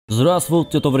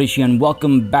Здравствуйте, товарищи, and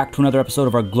welcome back to another episode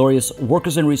of our glorious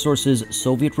Workers and Resources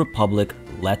Soviet Republic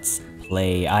Let's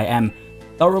Play. I am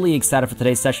thoroughly excited for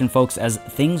today's session, folks, as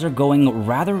things are going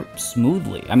rather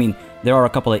smoothly. I mean, there are a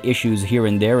couple of issues here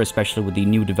and there, especially with the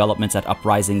new developments at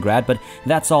Uprising Grad, but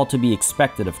that's all to be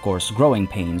expected, of course. Growing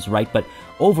pains, right? But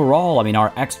overall, I mean,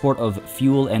 our export of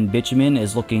fuel and bitumen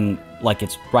is looking like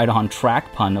it's right on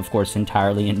track, pun, of course,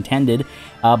 entirely intended.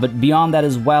 But beyond that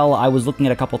as well, I was looking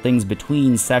at a couple things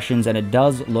between sessions, and it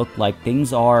does look like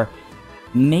things are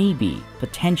maybe,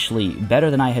 potentially, better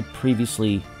than I had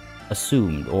previously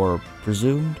assumed, or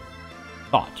presumed?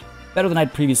 Thought. Better than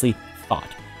I'd previously thought.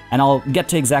 And I'll get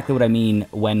to exactly what I mean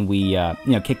when we,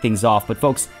 kick things off. But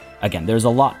folks, again, there's a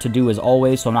lot to do as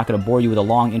always, so I'm not going to bore you with a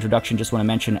long introduction. Just want to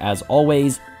mention, as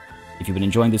always, if you've been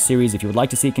enjoying this series, if you would like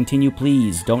to see it continue,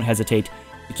 please don't hesitate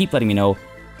to keep letting me know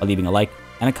by leaving a like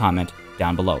and a comment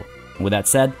down below. And with that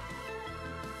said,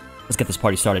 let's get this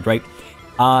party started, right?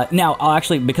 Now, I'll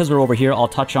actually, because we're over here, I'll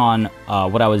touch on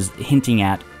what I was hinting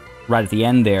at right at the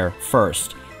end there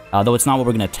first. Though it's not what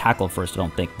we're going to tackle first, I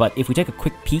don't think. But if we take a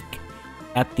quick peek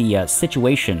at the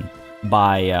situation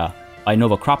by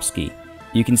Novokropsky,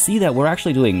 you can see that we're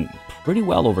actually doing pretty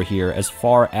well over here as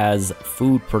far as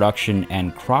food production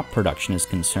and crop production is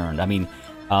concerned. I mean,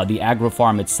 the agro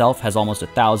farm itself has almost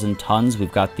 1,000 tons.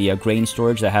 We've got the grain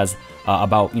storage that has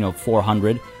about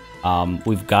 400.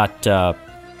 We've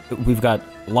got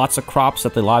lots of crops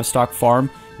at the livestock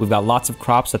farm. We've got lots of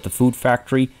crops at the food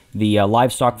factory. The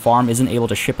livestock farm isn't able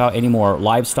to ship out any more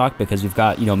livestock because we've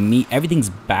got, meat. Everything's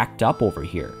backed up over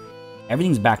here.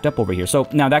 Everything's backed up over here. So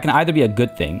now that can either be a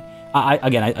good thing.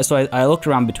 I looked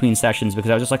around between sessions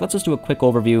because I was just like, let's just do a quick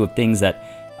overview of things that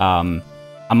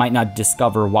I might not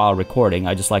discover while recording.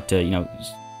 I just like to,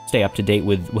 stay up to date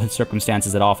with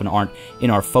circumstances that often aren't in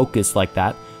our focus like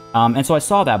that. And so I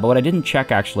saw that, but what I didn't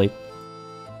check actually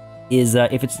is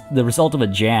if it's the result of a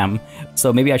jam.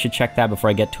 So maybe I should check that before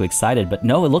I get too excited. But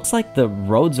no, it looks like the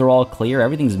roads are all clear.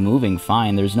 Everything's moving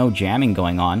fine. There's no jamming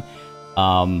going on.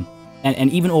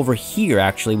 And even over here,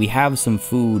 actually, we have some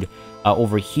food.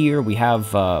 Over here, we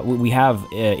have,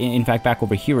 in fact, back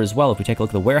over here as well, if we take a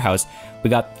look at the warehouse, we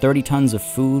got 30 tons of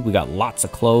food, we got lots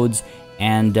of clothes,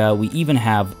 and we even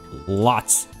have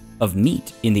lots of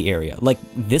meat in the area. Like,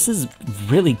 this is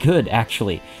really good,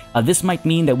 actually. This might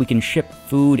mean that we can ship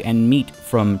food and meat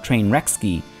from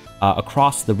Trainreksky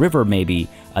across the river, maybe,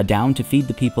 down to feed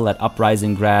the people at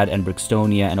Uprising Grad and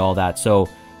Brixtonia and all that. So,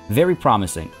 very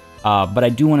promising. But I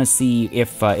do want to see if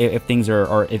things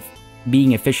are if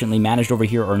being efficiently managed over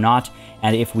here or not,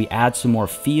 and if we add some more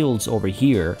fields over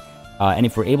here, and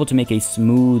if we're able to make a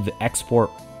smooth export,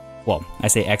 well, I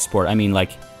say export, I mean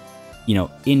like,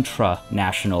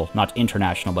 intra-national, not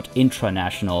international, but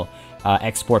intranational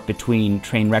export between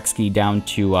Trainreksky down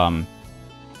to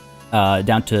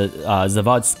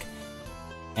Zavodsk,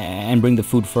 and bring the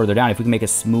food further down. If we can make a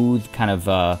smooth kind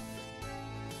of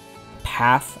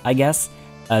path, I guess,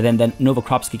 then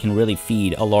Novokropsky can really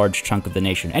feed a large chunk of the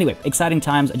nation. Anyway, exciting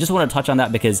times. I just want to touch on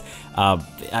that because,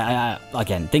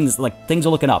 again, things are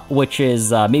looking up, which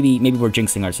is maybe we're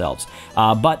jinxing ourselves.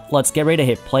 But let's get ready to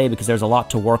hit play because there's a lot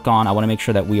to work on. I want to make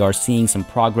sure that we are seeing some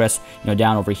progress,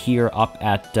 down over here, up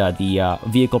at the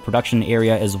vehicle production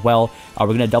area as well. We're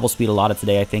going to double speed a lot of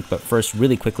today, I think. But first,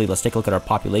 really quickly, let's take a look at our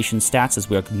population stats as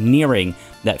we're nearing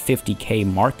that 50K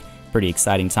mark. Pretty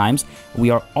exciting times.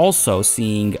 We are also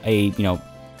seeing a,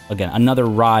 again, another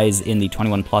rise in the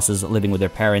 21 pluses living with their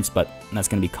parents, but that's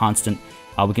going to be constant.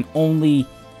 We can only,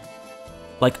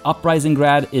 Uprising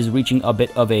Grad is reaching a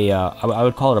bit of a, I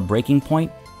would call it a breaking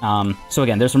point. So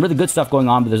again, there's some really good stuff going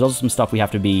on, but there's also some stuff we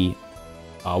have to be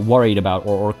worried about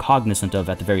or cognizant of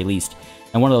at the very least.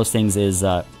 And one of those things is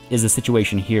the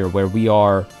situation here where we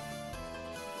are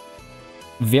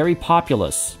very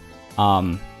populous,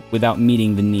 without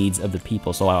meeting the needs of the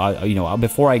people. So,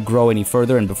 before I grow any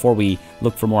further and before we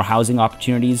look for more housing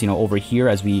opportunities, over here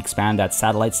as we expand that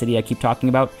satellite city I keep talking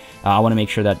about, I want to make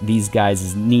sure that these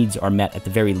guys' needs are met at the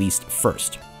very least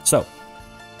first. So,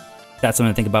 that's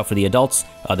something to think about for the adults,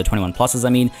 the 21 pluses,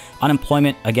 I mean.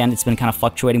 Unemployment, again, it's been kind of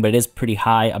fluctuating, but it is pretty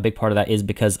high. A big part of that is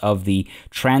because of the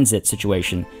transit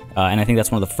situation, and I think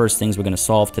that's one of the first things we're going to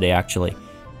solve today, actually.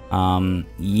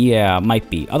 Yeah, might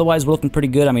be. Otherwise, we're looking pretty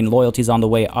good. I mean, loyalty's on the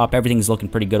way up. Everything's looking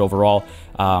pretty good overall.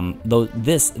 Though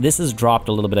this has dropped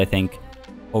a little bit, I think,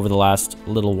 over the last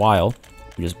little while.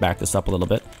 Let me just back this up a little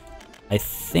bit. I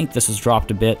think this has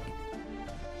dropped a bit.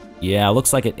 Yeah,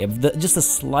 looks like it, just the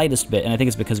slightest bit, and I think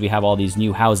it's because we have all these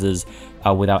new houses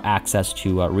without access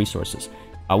to resources.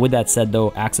 With that said,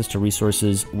 though, access to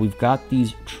resources, we've got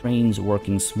these trains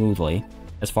working smoothly.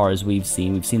 as far as we've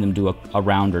seen. We've seen them do a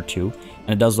round or two. And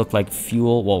it does look like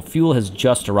fuel... Well, fuel has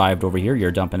just arrived over here.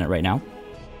 You're dumping it right now.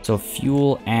 So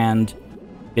fuel and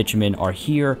bitumen are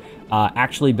here.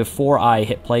 Actually, before I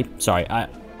hit play... Sorry, I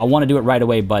want to do it right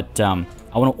away, but I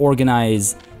want to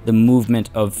organize the movement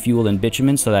of fuel and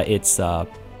bitumen so that it's... Are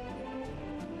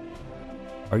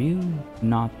you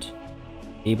not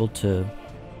able to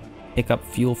pick up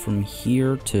fuel from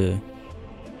here to...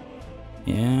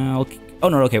 Yeah, okay. Oh,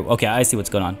 no, okay, I see what's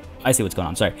going on. I see what's going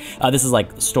on, sorry. This is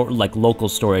like local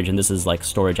storage, and this is like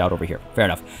storage out over here. Fair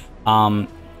enough. I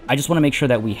just want to make sure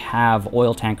that we have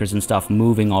oil tankers and stuff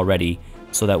moving already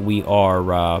so that we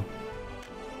are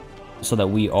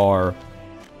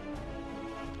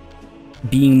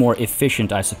being more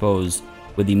efficient, I suppose,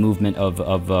 with the movement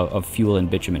of fuel and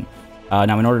bitumen.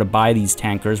 Now, in order to buy these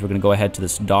tankers, we're going to go ahead to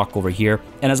this dock over here.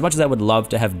 And as much as I would love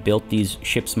to have built these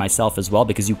ships myself as well,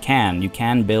 because you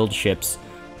can build ships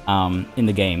in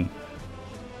the game.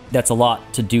 That's a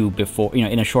lot to do before,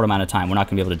 in a short amount of time. We're not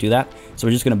going to be able to do that. So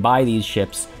we're just going to buy these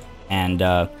ships,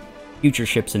 and future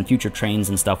ships and future trains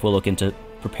and stuff, we'll look into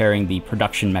preparing the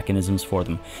production mechanisms for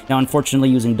them. Now, unfortunately,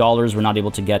 using dollars, we're not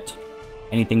able to get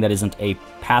anything that isn't a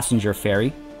passenger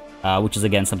ferry, which is,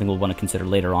 again, something we'll want to consider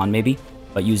later on, maybe.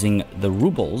 But using the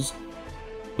rubles,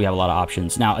 we have a lot of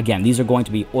options. Now, again, these are going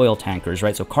to be oil tankers,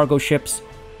 right? So cargo ships,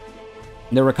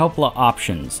 there were a couple of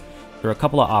options.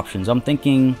 I'm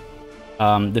thinking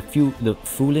the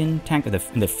fueling tanker,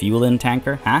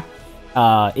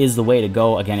 is the way to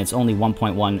go. Again, it's only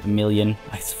 1.1 million.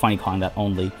 It's funny calling that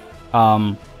only.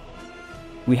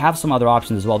 We have some other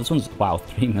options as well. This one's, wow,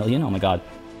 3 million? Oh my god.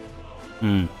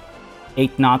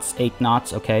 8 knots,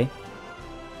 okay.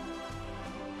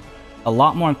 A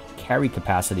lot more carry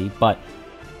capacity, but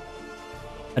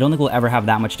I don't think we'll ever have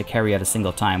that much to carry at a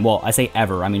single time. Well, I say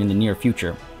ever, I mean in the near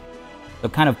future. So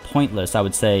kind of pointless, I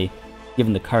would say,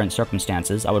 given the current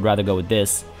circumstances. I would rather go with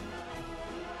this,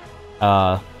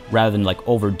 rather than, like,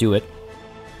 overdo it.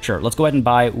 Sure, let's go ahead and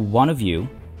buy one of you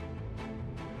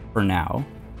for now.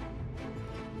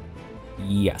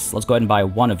 Yes, let's go ahead and buy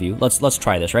one of you. Let's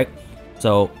try this, right?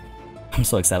 So, I'm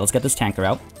so excited. Let's get this tanker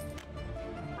out.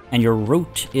 And your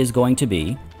route is going to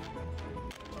be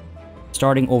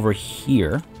starting over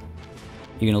here.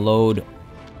 You're going to load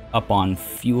up on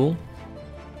fuel.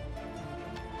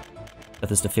 Set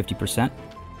this to 50%.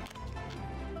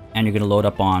 And you're going to load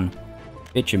up on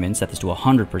bitumen. Set this to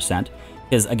 100%.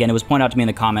 Because, again, it was pointed out to me in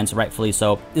the comments, rightfully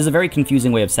so. This is a very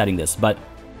confusing way of setting this, but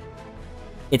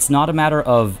it's not a matter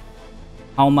of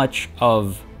how much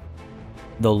of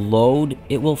the load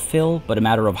it will fill, but a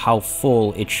matter of how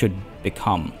full it should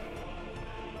become.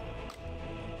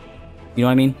 You know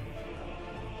what I mean?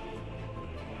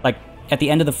 Like, at the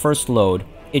end of the first load,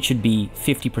 it should be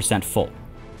 50% full.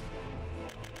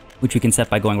 Which we can set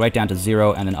by going right down to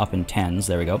 0 and then up in 10s.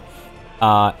 There we go.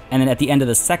 And then at the end of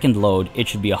the second load, it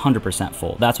should be 100%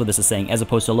 full. That's what this is saying, as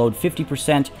opposed to load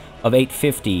 50% of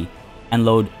 850 and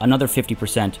load another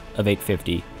 50% of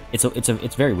 850.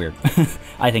 It's very weird,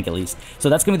 I think, at least. So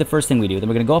that's going to be the first thing we do. Then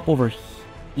we're going to go up over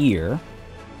here, and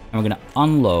we're going to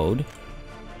unload.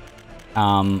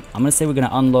 I'm going to say we're going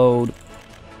to unload,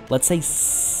 let's say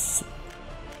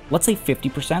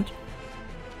 50%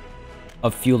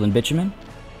 of fuel and bitumen,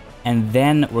 and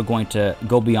then we're going to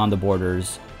go beyond the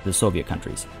borders, the Soviet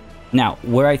countries. Now,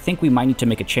 where I think we might need to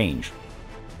make a change,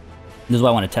 this is why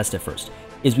I want to test it first,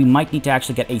 is we might need to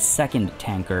actually get a second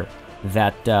tanker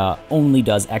that only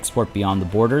does export beyond the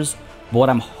borders. But what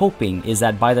I'm hoping is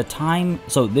that by the time...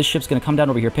 So this ship's going to come down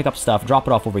over here, pick up stuff, drop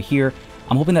it off over here.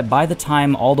 I'm hoping that by the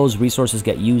time all those resources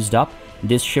get used up,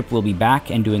 this ship will be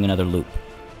back and doing another loop.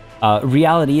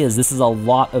 Reality is, this is a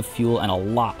lot of fuel and a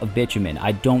lot of bitumen.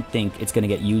 I don't think it's going to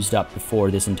get used up before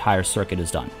this entire circuit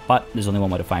is done. But there's only one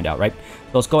way to find out, right?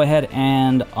 So let's go ahead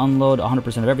and unload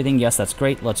 100% of everything. Yes, that's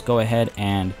great. Let's go ahead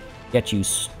and get you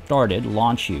started,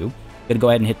 launch you. Gonna go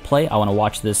ahead and hit play. I want to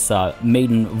watch this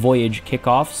maiden voyage kick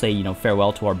off. Say,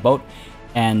 farewell to our boat,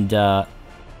 and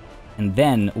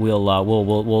then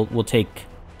we'll take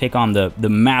on the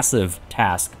massive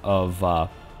task of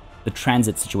the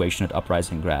transit situation at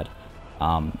Uprising Grad.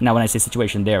 Now, when I say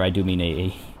situation there, I do mean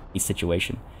a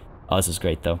situation. Oh, this is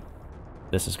great, though.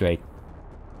 This is great.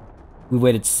 We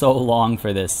waited so long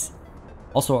for this.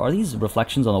 Also, are these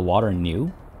reflections on the water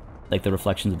new? Like the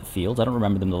reflections of the fields? I don't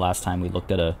remember them the last time we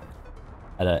looked at a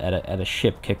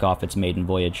ship kick off its maiden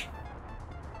voyage.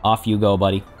 Off you go,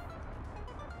 buddy.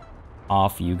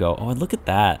 Off you go. Oh, look at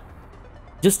that.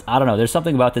 Just, I don't know, there's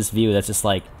something about this view that's just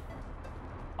like,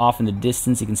 off in the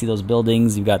distance, you can see those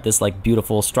buildings. You've got this, like,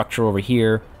 beautiful structure over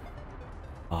here.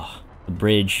 Oh, the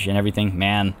bridge and everything.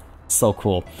 Man, So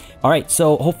cool. All right,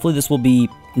 so hopefully this will be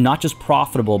not just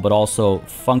profitable, but also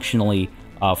functionally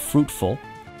fruitful.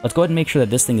 Let's go ahead and make sure that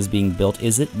this thing is being built.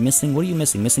 Is it missing? What are you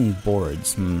missing? Missing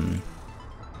boards.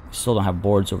 Still don't have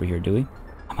boards over here, do we?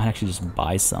 I might actually just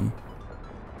buy some.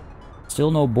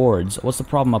 Still no boards. What's the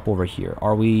problem up over here?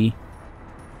 We've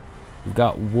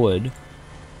got wood.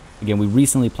 Again, we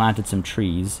recently planted some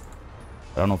trees.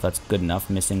 I don't know if that's good enough.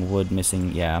 Missing wood,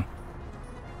 missing... yeah.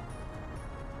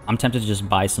 I'm tempted to just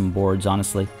buy some boards,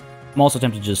 honestly. I'm also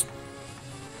tempted to just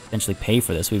potentially pay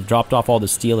for this. We've dropped off all the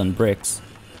steel and bricks.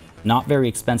 Not very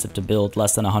expensive to build,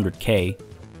 less than 100k.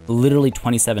 Literally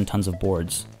 27 tons of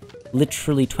boards.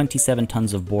 Literally 27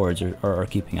 tons of boards are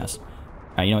keeping us.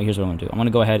 Alright, you know what? Here's what I'm going to do. I'm going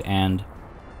to go ahead and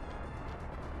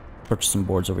purchase some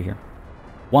boards over here.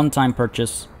 One-time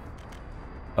purchase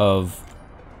of,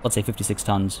 let's say, 56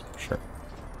 tons. Sure.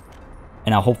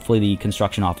 And now hopefully the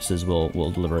construction offices will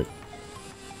deliver it.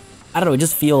 I don't know, it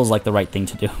just feels like the right thing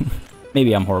to do.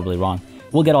 Maybe I'm horribly wrong.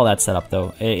 We'll get all that set up,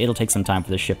 though. It'll take some time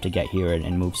for the ship to get here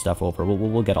and move stuff over.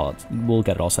 We'll get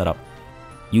it all set up.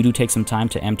 You do take some time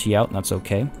to empty out, and that's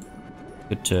okay.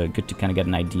 Good to kind of get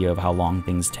an idea of how long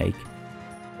things take.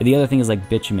 But the other thing is, like,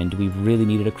 bitumen. Do we really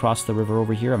need it across the river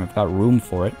over here? I mean, I've got room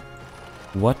for it.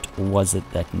 What was it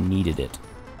that needed it?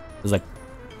 It was like,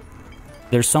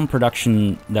 there's some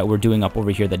production that we're doing up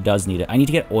over here that does need it. I need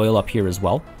to get oil up here as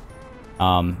well.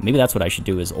 Maybe that's what I should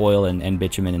do, is oil and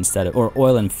bitumen instead of, or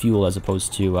oil and fuel as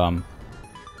opposed to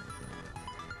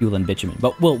fuel and bitumen.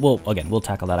 But we'll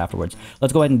tackle that afterwards.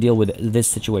 Let's go ahead and deal with this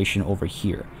situation over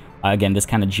here. Again, this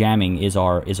kind of jamming is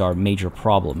our major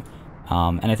problem,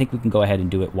 and I think we can go ahead and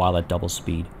do it while at double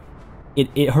speed.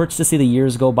 It hurts to see the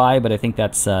years go by, but I think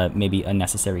that's maybe a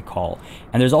necessary call.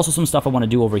 And there's also some stuff I want to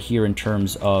do over here in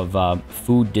terms of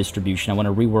food distribution. I want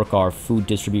to rework our food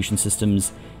distribution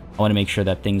systems. I want to make sure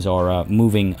that things are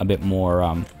moving a bit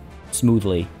more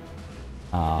smoothly.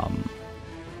 Oh,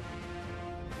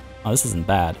 this isn't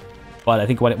bad. But I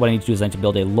think what I need to do is I need to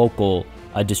build a local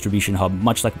distribution hub,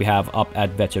 much like we have up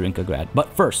at Veterinkagrad.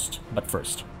 But first,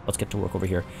 let's get to work over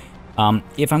here.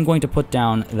 If I'm going to put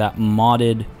down that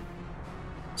modded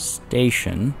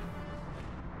station,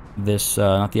 this,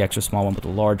 not the extra small one, but the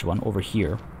large one over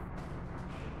here.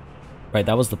 Right,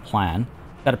 that was the plan.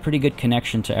 Got a pretty good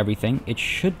connection to everything. It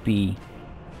should be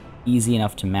easy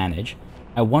enough to manage.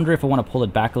 I wonder if I want to pull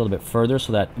it back a little bit further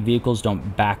so that vehicles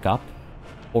don't back up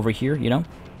over here, you know?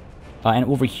 And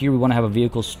over here we want to have a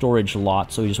vehicle storage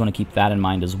lot, so we just want to keep that in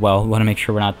mind as well. We want to make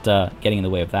sure we're not getting in the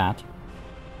way of that.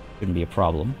 Shouldn't be a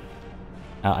problem.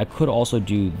 I could also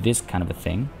do this kind of a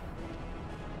thing.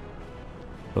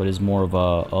 So it is more of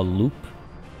a loop.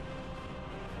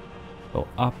 Go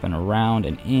up and around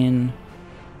and in.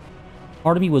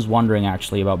 Part of me was wondering,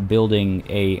 actually, about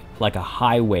building like a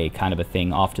highway kind of a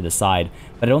thing off to the side,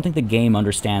 but I don't think the game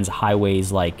understands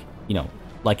highways like, you know,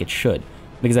 like it should.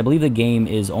 Because I believe the game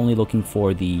is only looking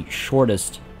for the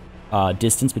shortest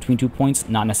distance between 2 points,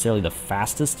 not necessarily the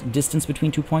fastest distance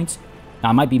between 2 points. Now,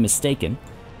 I might be mistaken,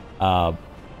 but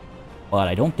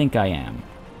I don't think I am.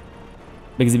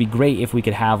 Because it'd be great if we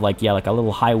could have, like, yeah, like a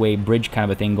little highway bridge kind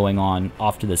of a thing going on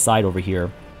off to the side over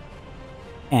here.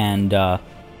 And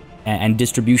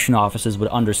distribution offices would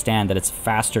understand that it's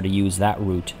faster to use that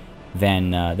route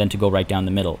than to go right down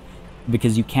the middle.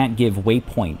 Because you can't give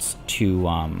waypoints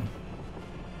to...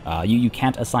 you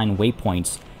can't assign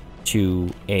waypoints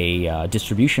to a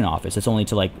distribution office. It's only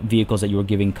to, like, vehicles that you were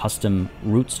giving custom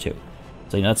routes to.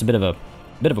 So, you know, that's a bit of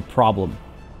a problem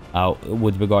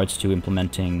with regards to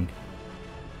implementing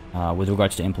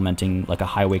like a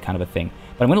highway kind of a thing.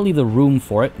 But I'm going to leave the room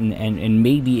for it, and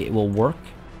maybe it will work.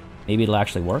 Maybe it'll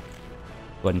actually work.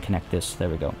 Go ahead and connect this. There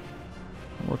we go.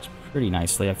 It works pretty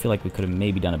nicely. I feel like we could have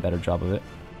maybe done a better job of it.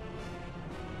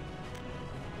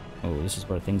 Oh, this is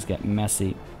where things get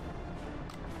messy.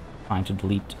 Trying to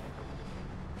delete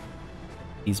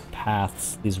these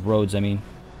paths, these roads, I mean.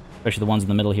 Especially the ones in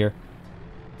the middle here.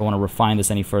 If I want to refine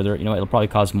this any further, you know, it'll probably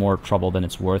cause more trouble than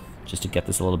it's worth just to get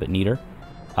this a little bit neater.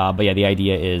 But yeah, the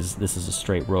idea is this is a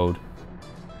straight road.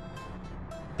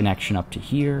 Connection up to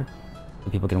here, so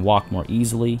people can walk more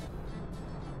easily.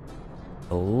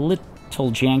 A little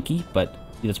janky, but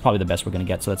that's probably the best we're going to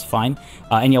get, so that's fine.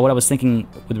 And yeah, what I was thinking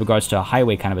with regards to a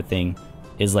highway kind of a thing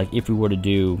is, like, if we were to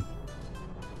do,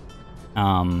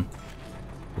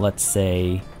 let's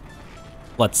say,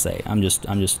 I'm just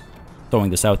throwing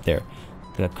this out there.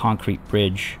 A concrete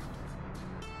bridge,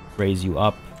 raise you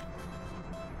up,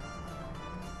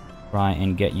 try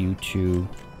and get you to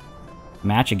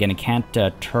match again. It can't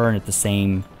turn at the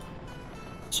same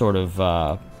sort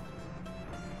of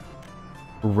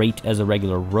rate as a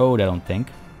regular road, I don't think.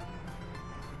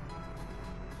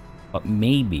 But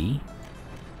maybe...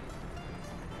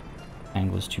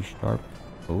 Angle is too sharp.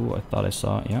 Oh, I thought I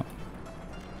saw it. Yeah.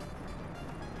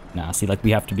 Nah, see, like,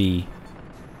 we have to be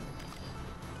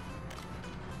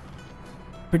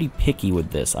pretty picky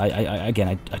with this.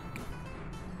 Again, I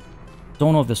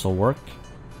don't know if this will work.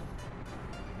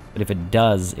 But if it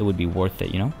does, it would be worth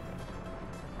it, you know?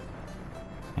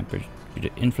 And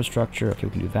infrastructure. Okay,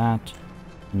 we can do that.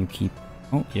 And you keep...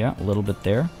 Oh, yeah, a little bit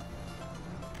there.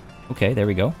 Okay, there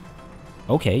we go.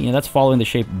 Okay, yeah, that's following the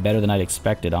shape better than I'd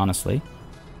expected, honestly.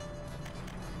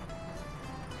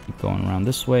 Keep going around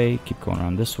this way. Keep going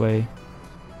around this way.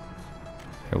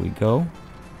 There we go.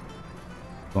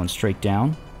 Going straight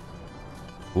down.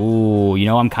 Ooh, you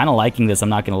know, I'm kind of liking this, I'm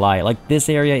not going to lie. Like, this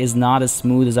area is not as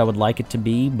smooth as I would like it to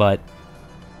be, but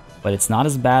it's not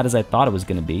as bad as I thought it was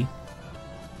going to be.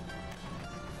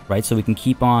 Right, so we can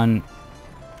keep on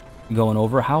going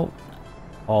over. How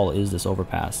tall is this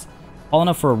overpass? Tall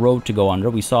enough for a road to go under.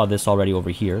 We saw this already over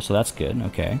here, so that's good.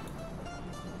 Okay.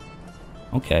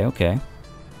 Okay, okay.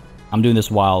 I'm doing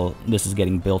this while this is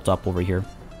getting built up over here.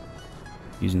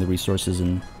 Using the resources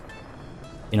in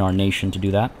our nation to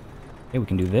do that. Okay, we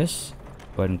can do this.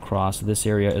 Go ahead and cross this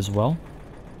area as well.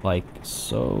 Like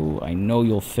so. I know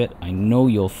you'll fit. I know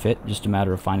you'll fit. Just a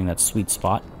matter of finding that sweet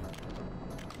spot.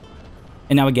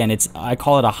 And now again, I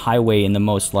call it a highway in the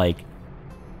most, like,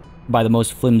 by the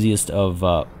most flimsiest of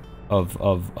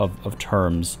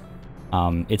terms.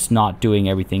 It's not doing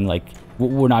everything, like,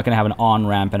 we're not going to have an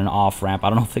on-ramp and an off-ramp. I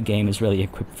don't know if the game is really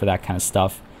equipped for that kind of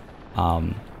stuff.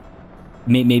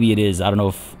 Maybe it is. I don't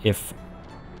know if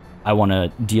I want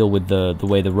to deal with the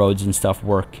way the roads and stuff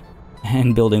work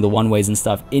and building the one-ways and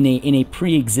stuff in a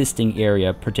pre-existing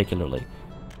area particularly.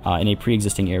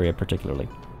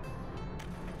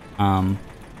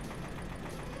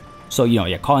 So, you know,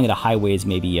 yeah, calling it a highway is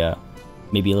maybe a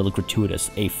little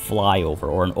gratuitous. A flyover,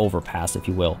 or an overpass, if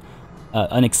you will.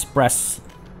 An express...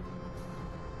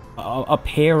 a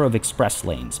pair of express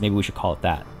lanes. Maybe we should call it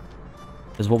that.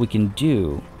 Because what we can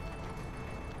do...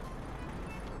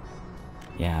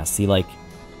 Yeah, see, like,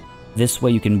 this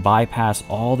way you can bypass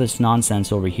all this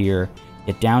nonsense over here,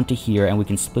 get down to here, and we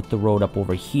can split the road up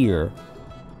over here.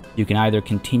 You can either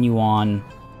continue on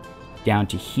down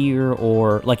to here,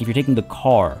 or, like, if you're taking the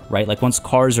car, right? Like, once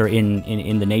cars are in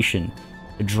the nation,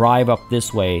 to drive up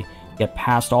this way, get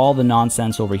past all the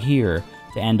nonsense over here,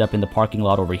 to end up in the parking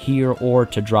lot over here, or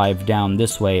to drive down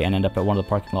this way and end up at one of the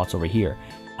parking lots over here.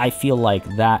 I feel like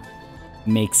that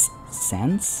makes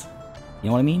sense. You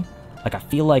know what I mean? Like, I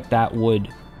feel like that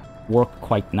would work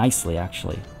quite nicely,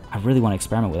 actually. I really want to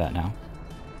experiment with that now.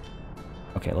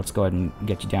 Okay, let's go ahead and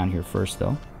get you down here first,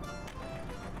 though.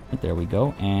 There we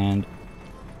go, and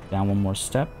down one more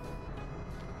step.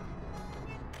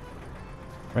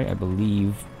 Right, I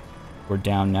believe we're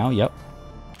down now, yep.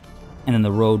 And then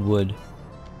the road would...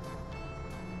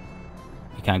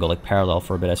 You kind of go, like, parallel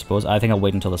for a bit, I suppose. I think I'll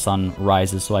wait until the sun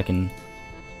rises so I can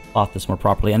plot this more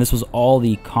properly. And this was all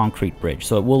the concrete bridge,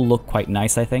 so it will look quite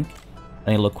nice, I think. I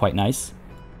think it'll look quite nice.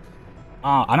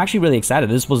 I'm actually really excited.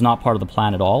 This was not part of the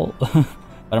plan at all.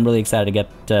 But I'm really excited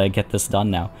to get this done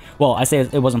now. Well, I say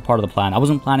it wasn't part of the plan. I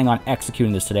wasn't planning on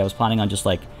executing this today. I was planning on just,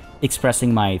 like,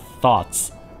 expressing my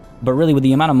thoughts. But really, with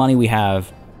the amount of money we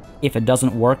have, if it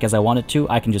doesn't work as I want it to,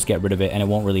 I can just get rid of it, and it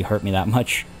won't really hurt me that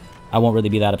much. I won't really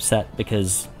be that upset,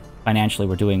 because financially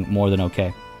we're doing more than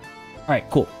okay. Alright,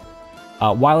 cool.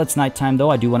 While it's nighttime, though,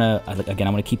 I do want to... Again, I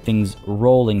want to keep things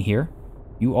rolling here.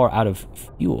 You are out of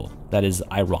fuel. That is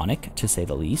ironic, to say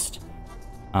the least.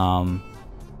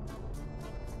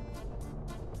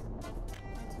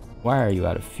 Why are you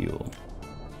out of fuel?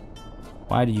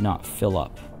 Why did you not fill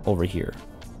up over here?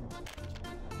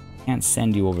 Can't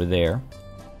send you over there.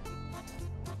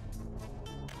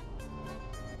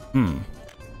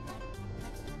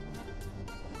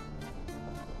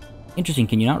 Interesting.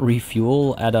 Can you not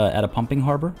refuel at a pumping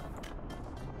harbor?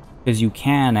 Because you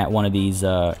can at one of these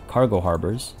cargo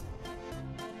harbors.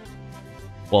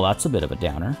 Well, that's a bit of a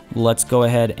downer. Let's go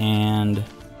ahead and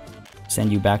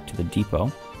send you back to the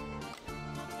depot.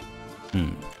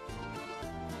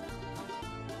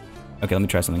 Okay, let me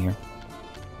try something here.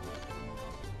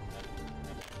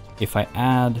 If I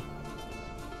add...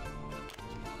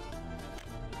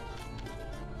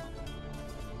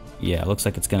 Yeah, it looks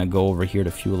like it's going to go over here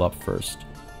to fuel up first.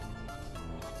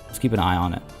 Let's keep an eye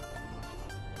on it.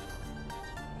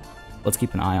 Let's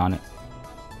keep an eye on it.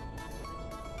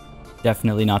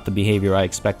 Definitely not the behavior I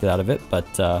expected out of it,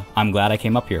 but I'm glad I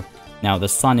came up here. Now, the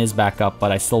sun is back up,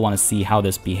 but I still want to see how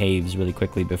this behaves really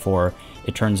quickly before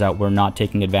it turns out we're not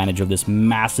taking advantage of this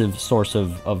massive source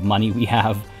of money we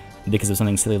have because of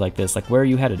something silly like this. Like, where are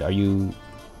you headed? Are you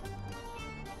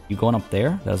You going up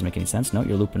there? That doesn't make any sense. No,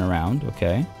 you're looping around.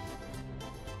 Okay.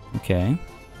 Okay.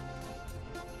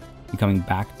 You coming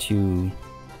back to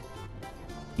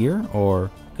here?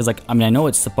 Or... Because, like, I mean, I know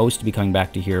it's supposed to be coming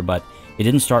back to here, but it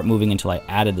didn't start moving until I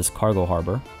added this cargo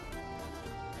harbor.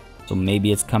 So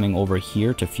maybe it's coming over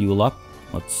here to fuel up.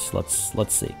 Let's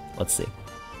see. Let's see.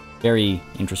 Very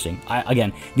interesting.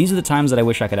 Again, these are the times that I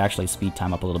wish I could actually speed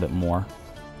time up a little bit more.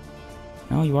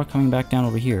 No, you are coming back down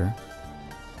over here.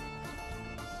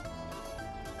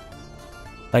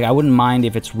 Like, I wouldn't mind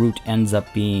if its route ends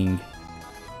up being...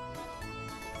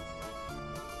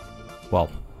 Well,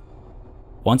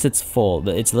 once it's full,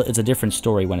 it's a different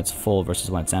story when it's full versus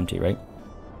when it's empty, right?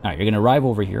 Alright, you're going to arrive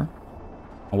over here.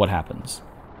 And what happens?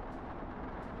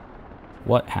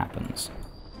 What happens?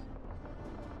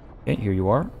 Okay, here you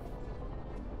are.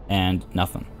 And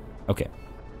nothing. Okay.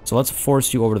 So let's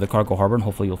force you over to the cargo harbor, and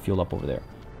hopefully you'll fuel up over there.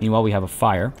 Meanwhile, we have a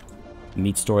fire.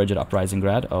 Meat storage at Uprising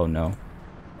Grad. Oh, no.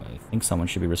 I think someone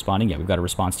should be responding. Yeah, we've got a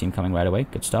response team coming right away.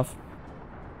 Good stuff.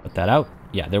 Put that out.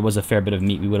 Yeah, there was a fair bit of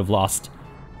meat we would have lost.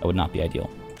 That would not be ideal.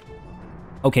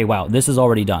 Okay, wow. This is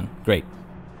already done. Great.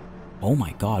 Oh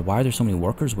my god, why are there so many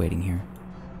workers waiting here?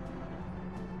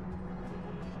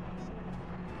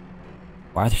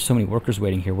 Why are there so many workers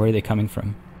waiting here? Where are they coming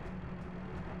from?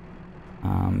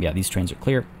 Yeah, these trains are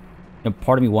clear. You know,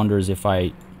 part of me wonders if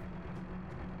I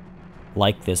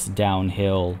like this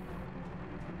downhill.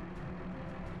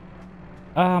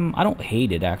 I don't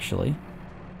hate it, actually.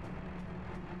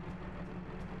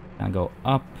 Gonna go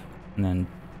up, and then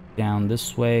down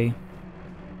this way.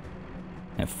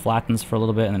 And it flattens for a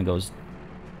little bit, and then it goes...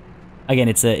 Again,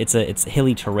 it's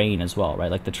hilly terrain as well,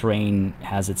 right? Like, the terrain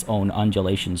has its own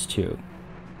undulations, too.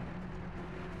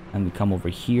 And we come over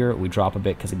here, we drop a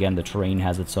bit, because, again, the terrain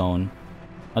has its own...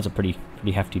 That's a pretty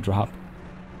hefty drop.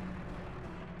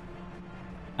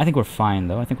 I think we're fine,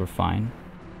 though. I think we're fine.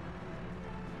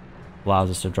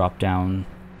 Allows us to drop down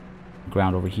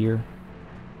ground over here.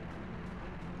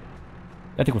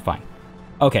 I think we're fine.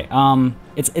 Okay,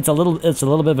 it's a little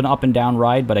bit of an up and down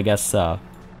ride, but I guess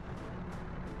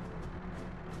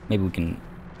maybe we can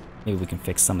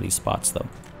fix some of these spots though.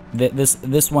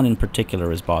 This one in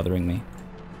particular is bothering me.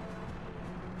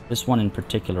 This one in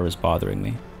particular is bothering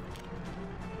me.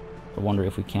 I wonder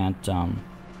if we can't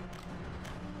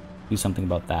do something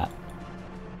about that.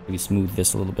 Maybe smooth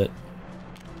this a little bit.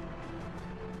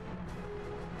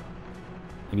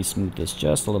 Maybe smooth this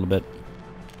just a little bit.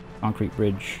 Concrete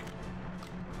bridge.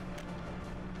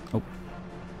 Oh,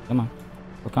 come on.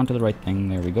 Work onto the right thing.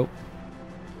 There we go.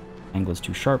 Angle is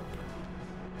too sharp.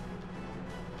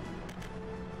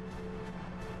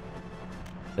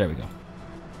 There we go.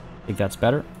 Think that's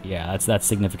better? Yeah, that's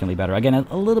significantly better. Again,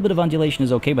 a little bit of undulation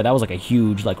is okay, but that was like a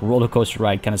huge, like, roller coaster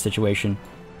ride kind of situation.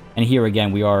 And here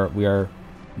again, we are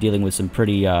dealing with some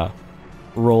pretty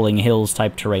rolling hills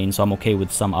type terrain, so I'm okay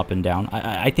with some up and down.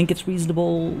 I think it's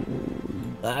reasonable.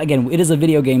 Again, it is a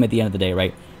video game at the end of the day,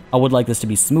 right? I would like this to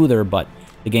be smoother, but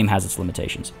the game has its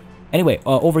limitations. Anyway,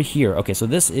 over here, okay, so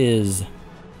this is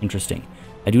interesting.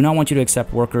 I do not want you to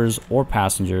accept workers or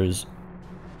passengers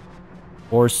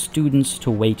or students to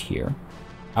wait here.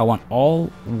 I want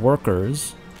all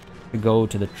workers to go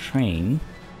to the train.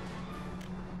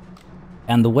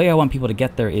 And the way I want people to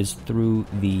get there is through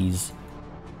these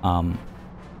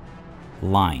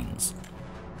lines.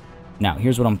 Now,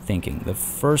 here's what I'm thinking. The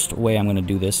first way I'm going to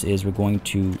do this is we're going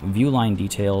to view line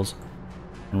details,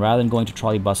 and rather than going to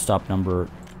trolley bus stop number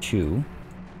 2...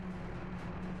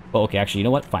 Oh, okay, actually, you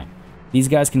know what? Fine. These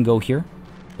guys can go here.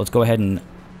 Let's go ahead and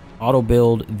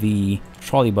auto-build the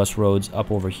trolley bus roads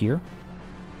up over here.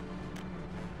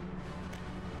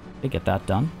 Okay, get that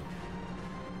done.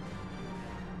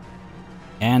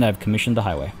 And I've commissioned the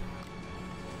highway.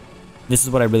 This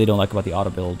is what I really don't like about the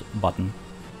auto-build button.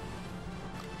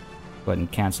 Go ahead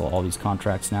and cancel all these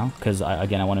contracts now, because,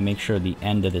 again, I want to make sure the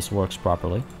end of this works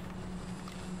properly.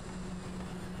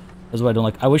 This is what I don't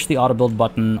like. I wish the auto-build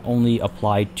button only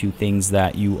applied to things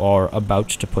that you are about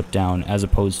to put down, as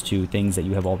opposed to things that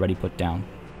you have already put down.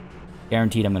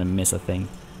 Guaranteed I'm going to miss a thing.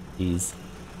 These.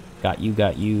 Got you,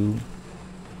 got you.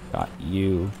 Got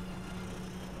you.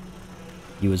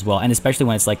 You as well. And especially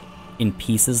when it's, like, in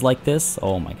pieces like this.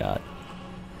 Oh, my God.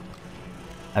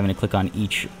 Having to click on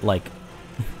each, like,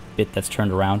 bit that's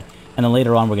turned around. And then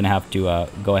later on, we're going to have to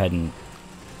go ahead and...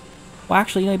 Well,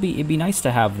 actually, you know, it'd be nice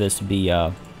to have this be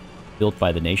built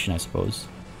by the nation, I suppose.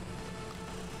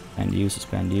 Suspend you,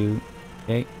 suspend you.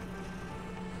 Okay.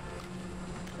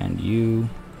 And you.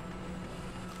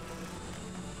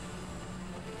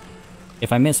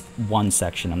 If I miss one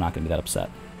section, I'm not going to be that upset.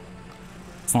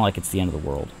 It's not like it's the end of the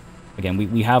world. Again,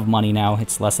 we have money now.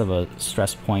 It's less of a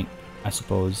stress point. I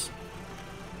suppose.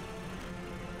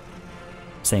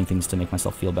 Saying things to make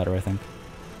myself feel better, I think.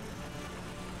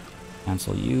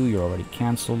 Cancel you. You're already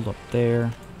canceled up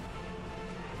there.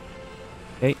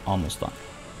 Okay, almost done.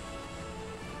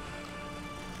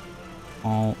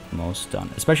 Almost done.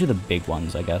 Especially the big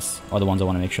ones, I guess. Are the ones I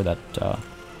want to make sure that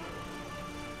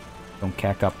don't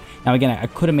cack up. Now again, I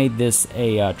could have made this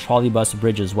a trolley bus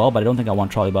bridge as well, but I don't think I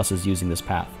want trolley buses using this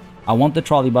path. I want the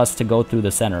trolley bus to go through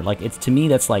the center. Like, it's, to me,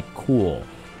 that's like cool.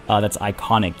 That's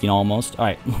iconic, you know, almost.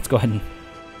 Alright, let's go ahead and...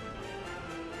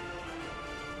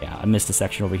 Yeah, I missed a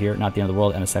section over here. Not the end of the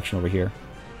world, and a section over here.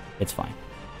 It's fine.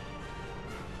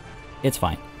 It's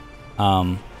fine.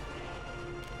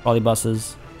 Trolley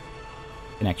buses.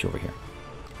 Connect you over here.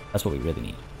 That's what we really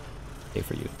need. Okay,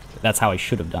 for you. That's how I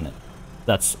should have done it.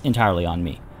 That's entirely on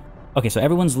me. Okay, so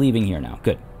everyone's leaving here now.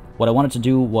 Good. What I wanted to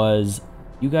do was...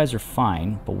 You guys are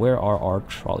fine, but where are our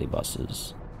trolley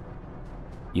buses?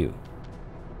 You.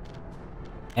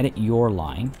 Edit your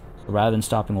line. So rather than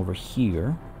stopping over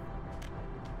here,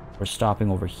 we're stopping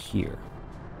over here.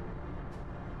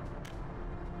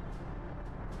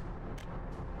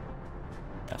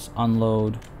 Yes,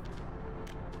 unload.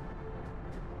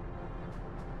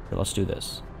 Okay, let's do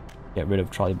this. Get rid of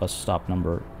trolley bus stop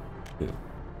number 2.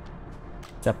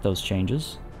 Accept those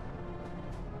changes.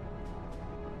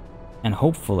 And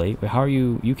hopefully, how are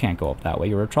you? You can't go up that way.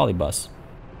 You're a trolley bus.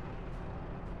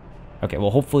 Okay, well,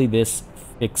 hopefully this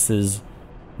fixes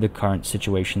the current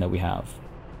situation that we have.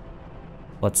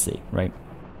 Let's see, right?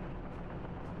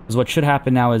 Because what should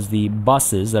happen now is the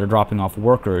buses that are dropping off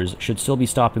workers should still be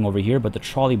stopping over here, but the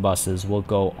trolley buses will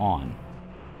go on.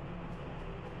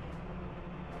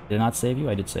 Did I not save you?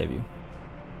 I did save you.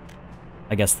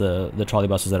 I guess the trolley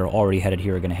buses that are already headed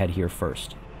here are going to head here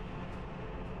first.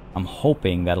 I'm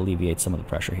hoping that alleviates some of the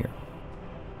pressure here.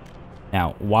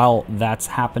 Now, while that's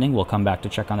happening, we'll come back to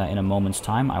check on that in a moment's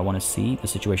time. I want to see the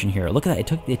situation here. Look at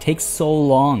that. It takes so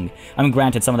long. I mean,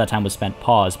 granted, some of that time was spent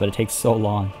paused, but it takes so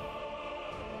long.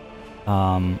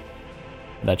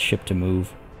 That ship to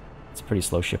move. It's a pretty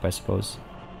slow ship, I suppose.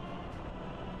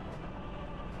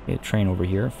 Okay, train over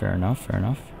here. Fair enough, fair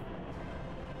enough.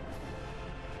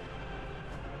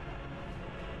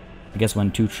 I guess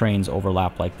when two trains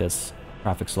overlap like this,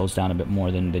 traffic slows down a bit more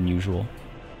than usual.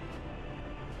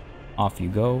 Off you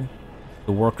go.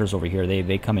 The workers over here,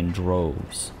 they come in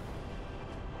droves.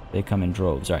 They come in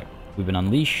droves. Alright, we've been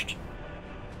unleashed.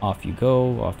 Off you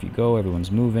go, everyone's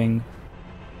moving.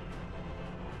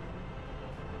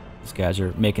 These guys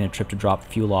are making a trip to drop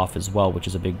fuel off as well, which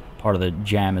is a big part of the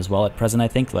jam as well at present, I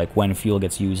think. Like, when fuel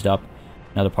gets used up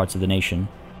in other parts of the nation.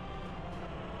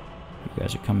 You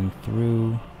guys are coming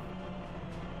through.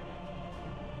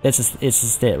 It's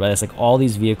just it, right? It's like all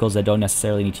these vehicles that don't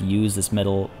necessarily need to use this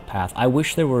middle path. I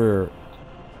wish there were...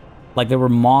 Like, there were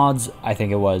mods, I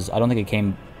think it was. I don't think it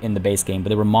came in the base game, but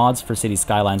there were mods for City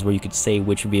Skylines where you could say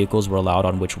which vehicles were allowed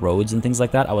on which roads and things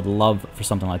like that. I would love for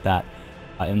something like that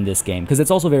in this game. Because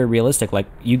it's also very realistic. Like,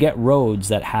 you get roads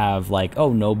that have, like,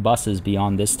 oh, no buses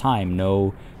beyond this time.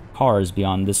 No cars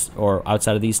beyond this, or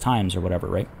outside of these times, or whatever,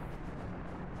 right?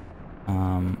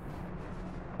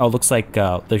 Oh, looks like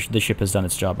the ship has done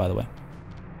its job, by the way.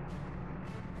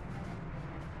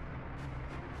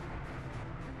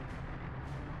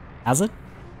 Has it?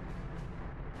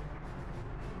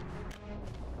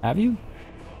 Have you?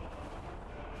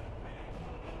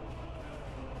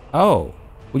 Oh,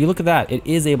 will you look at that? It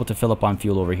is able to fill up on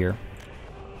fuel over here.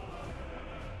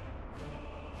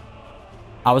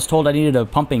 I was told I needed a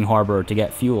pumping harbor to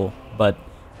get fuel, but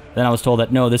then I was told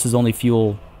that no, this is only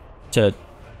fuel to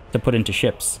put into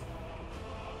ships.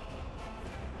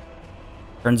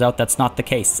 Turns out that's not the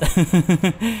case.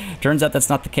 Turns out that's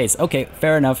not the case. Okay,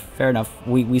 fair enough, fair enough.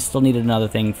 We still needed another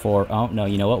thing for... Oh, no,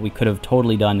 you know what? We could have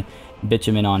totally done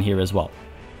bitumen on here as well.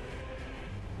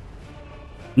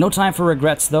 No time for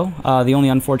regrets, though. The only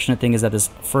unfortunate thing is that this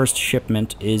first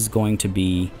shipment is going to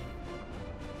be...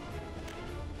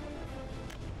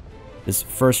 This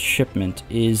first shipment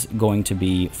is going to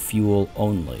be fuel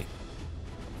only.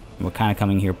 We're kind of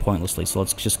coming here pointlessly, so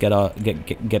let's just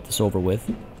get this over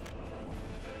with.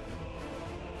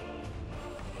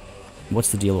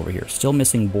 What's the deal over here? Still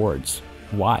missing boards.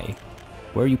 Why?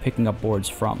 Where are you picking up boards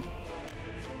from?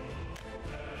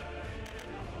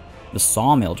 The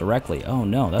sawmill directly. Oh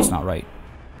no, that's not right.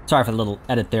 Sorry for the little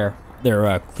edit there.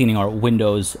 They're cleaning our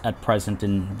windows at present,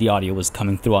 and the audio was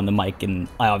coming through on the mic, and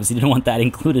I obviously didn't want that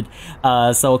included.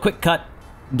 So a quick cut.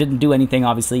 Didn't do anything,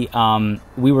 obviously.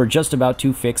 We were just about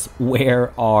to fix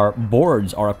where our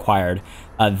boards are acquired.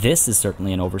 This is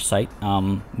certainly an oversight.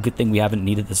 Good thing we haven't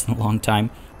needed this in a long time.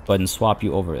 Go ahead and swap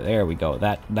you over. There we go.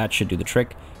 That should do the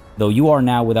trick. Though you are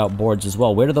now without boards as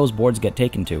well. Where do those boards get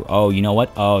taken to? Oh, you know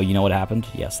what? Oh, you know what happened?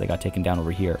 Yes, they got taken down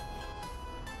over here.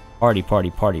 Party, party,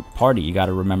 party, party. You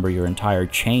gotta remember your entire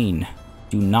chain.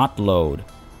 Do not load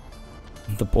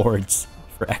the boards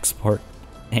for export.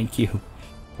 Thank you.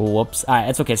 Whoops.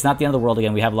 It's okay. It's not the end of the world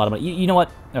again. We have a lot of money. You know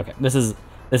what? Okay, this is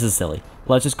silly.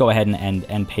 Let's just go ahead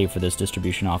and pay for this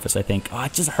distribution office, I think. Oh,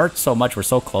 it just hurts so much. We're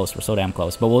so close. We're so damn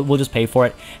close. But we'll just pay for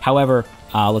it. However,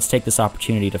 let's take this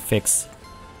opportunity to fix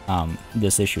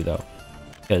this issue, though.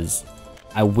 Because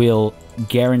I will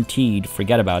guaranteed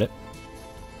forget about it.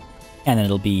 And then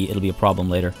it'll be a problem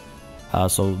later.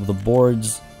 So the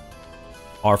boards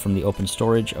are from the open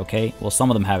storage. Okay. Well,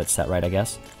 some of them have it set right, I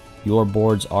guess. Your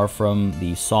boards are from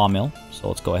the sawmill. So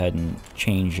let's go ahead and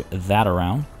change that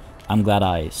around. I'm glad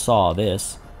I saw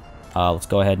this. Let's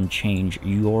go ahead and change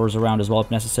yours around as well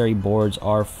if necessary. Boards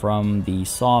are from the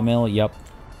sawmill. Yep.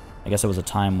 I guess there was a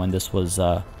time when this was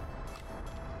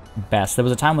best. There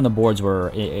was a time when the boards were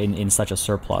in such a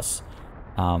surplus.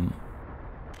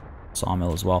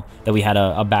 Sawmill as well. That we had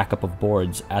a backup of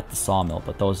boards at the sawmill.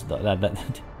 But those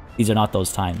these are not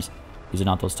those times. These are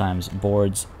not those times.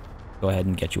 Boards. Go ahead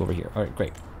and get you over here. All right,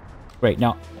 great. Great.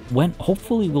 Now,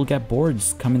 hopefully we'll get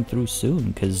boards coming through soon,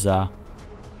 because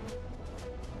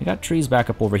we got trees back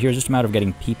up over here. It's just a matter of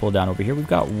getting people down over here. We've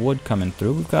got wood coming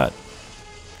through. We've got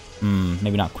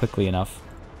maybe not quickly enough.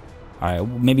 All right,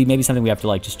 maybe something we have to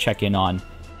like just check in on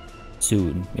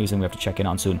soon. Maybe something we have to check in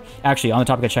on soon. Actually, on the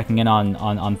topic of checking in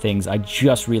on things, I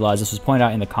just realized this was pointed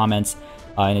out in the comments,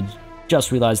 and I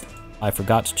just realized I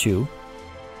forgot to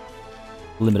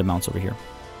limit amounts over here.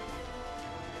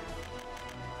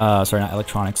 Sorry, not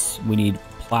electronics. We need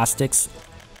plastics.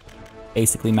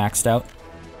 Basically maxed out.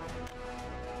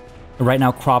 Right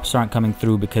now, crops aren't coming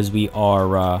through because we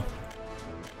are,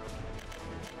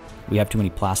 we have too many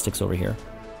plastics over here.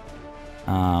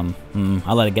 I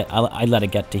let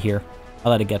it get to here. I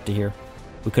let it get to here.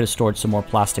 We could have stored some more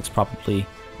plastics, probably.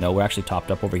 No, we're actually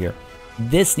topped up over here.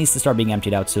 This needs to start being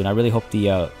emptied out soon. I really hope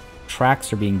the,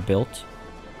 tracks are being built.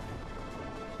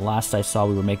 Last I saw,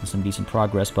 we were making some decent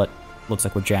progress, but looks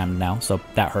like we're jammed now, so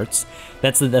that hurts.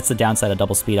 That's the downside of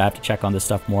double speed. I have to check on this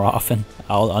stuff more often.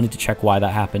 I'll need to check why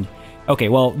that happened. Okay,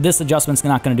 well, this adjustment's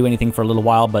not going to do anything for a little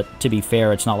while, but to be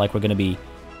fair, it's not like we're going to be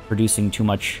producing too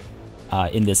much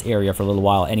in this area for a little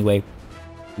while. Anyway,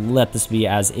 let this be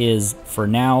as is for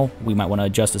now. We might want to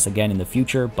adjust this again in the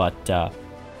future, but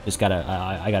just gotta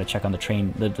I gotta check on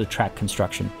the track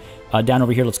construction. Down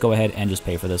over here, let's go ahead and just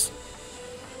pay for this.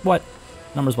 What?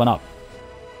 Numbers went up.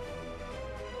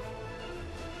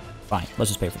 Fine,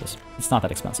 let's just pay for this. It's not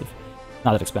that expensive.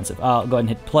 Not that expensive. Go ahead and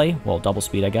hit play. Well, double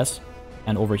speed, I guess.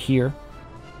 And over here,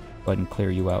 go ahead and clear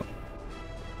you out.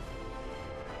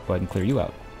 Go ahead and clear you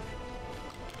out.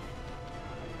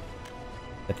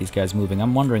 Get these guys moving.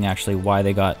 I'm wondering, actually, why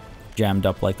they got jammed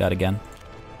up like that again.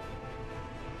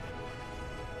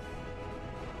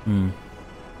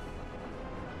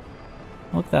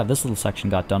 Look at that. This little section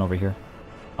got done over here.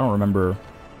 I don't remember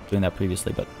doing that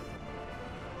previously, but...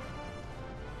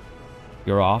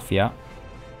 You're off, yeah.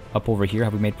 Up over here,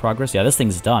 have we made progress? Yeah, this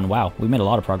thing's done. Wow, we made a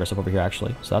lot of progress up over here,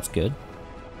 actually, so that's good.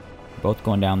 We're both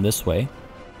going down this way.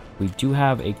 We do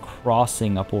have a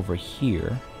crossing up over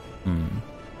here.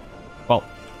 Well,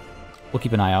 we'll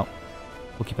keep an eye out.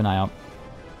 We'll keep an eye out.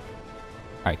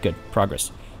 Alright, good.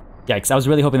 Progress. Yikes, I was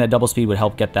really hoping that double speed would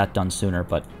help get that done sooner,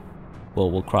 but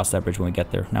we'll cross that bridge when we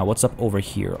get there. Now, what's up over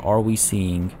here? Are we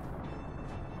seeing...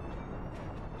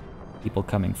 people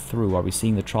coming through? Are we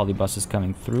seeing the trolley buses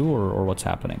coming through, or what's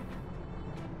happening?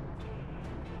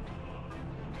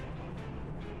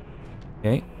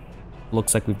 Okay.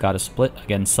 Looks like we've got a split.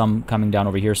 Again, some coming down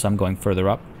over here, some going further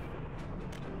up.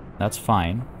 That's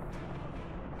fine.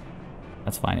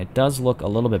 That's fine. It does look a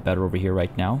little bit better over here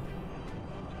right now.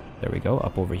 There we go,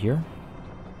 up over here.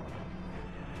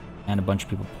 And a bunch of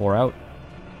people pour out.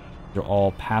 They're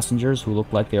all passengers who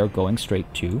look like they are going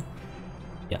straight to...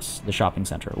 yes, the shopping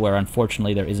center, where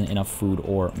unfortunately there isn't enough food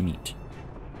or meat.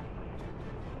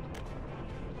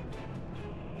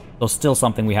 So still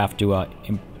something we have to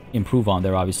improve on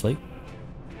there, obviously.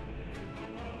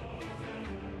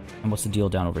 And what's the deal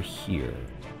down over here?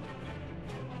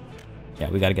 Yeah,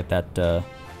 we gotta get that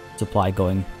supply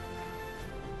going.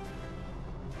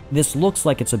 This looks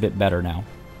like it's a bit better now.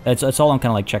 That's all I'm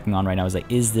kind of like checking on right now, is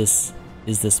like, is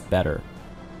this better?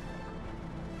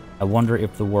 I wonder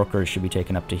if the workers should be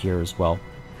taken up to here as well.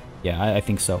 Yeah, I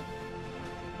think so.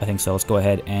 I think so. Let's go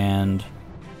ahead and...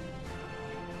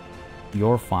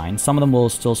 you're fine. Some of them will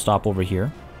still stop over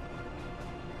here.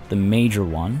 The major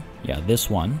one, yeah, this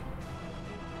one,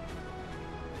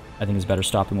 I think is better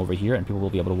stopping over here, and people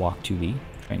will be able to walk to the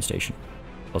train station.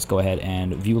 Let's go ahead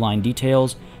and view line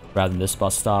details rather than this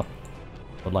bus stop.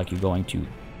 I'd like you going to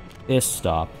this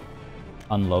stop,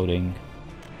 unloading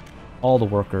all the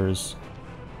workers,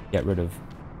 get rid of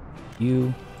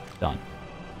you, done.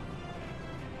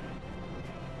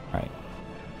 Alright.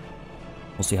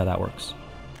 We'll see how that works.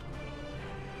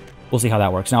 We'll see how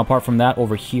that works. Now, apart from that,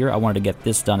 over here, I wanted to get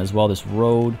this done as well. This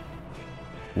road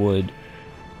would...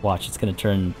 Watch, it's going to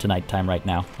turn to nighttime right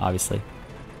now, obviously.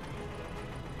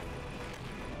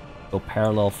 Go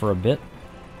parallel for a bit.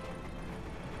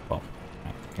 Well,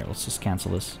 right, here, let's just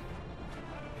cancel this.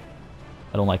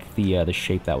 I don't like the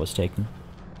shape that was taken.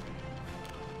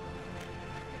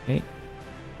 Okay,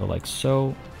 go like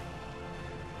so.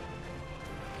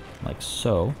 Like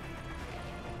so.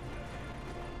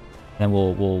 Then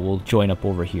we'll join up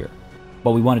over here.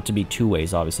 But we want it to be two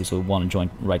ways, obviously, so we want to join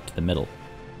right to the middle.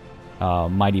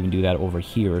 Might even do that over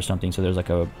here or something, so there's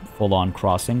like a full-on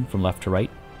crossing from left to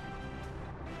right.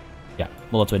 Yeah,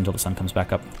 well, let's wait until the sun comes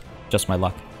back up. Just my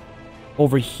luck.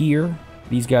 Over here,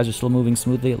 these guys are still moving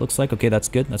smoothly, it looks like. Okay, that's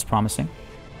good. That's promising.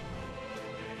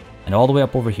 And all the way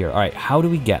up over here. All right, how do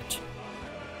we get...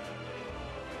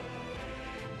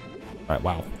 All right,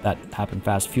 wow, that happened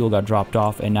fast. Fuel got dropped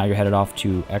off, and now you're headed off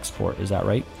to export. Is that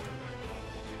right?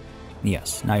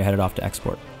 Yes, now you're headed off to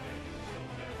export.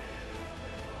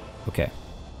 Okay.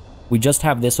 We just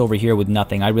have this over here with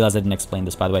nothing. I realized I didn't explain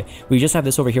this, by the way. We just have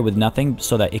this over here with nothing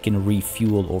so that it can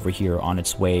refuel over here on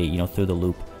its way, you know, through the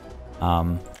loop.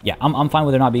 Yeah, I'm fine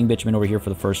with there not being bitumen over here for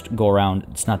the first go-around.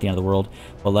 It's not the end of the world.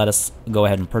 But let us go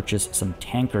ahead and purchase some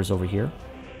tankers over here.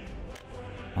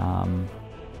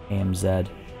 AMZ.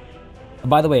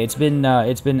 By the way, it's been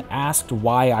asked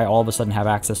why I all of a sudden have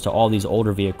access to all these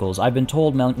older vehicles. I've been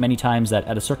told many times that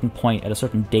at a certain point, at a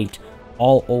certain date,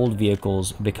 all old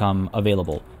vehicles become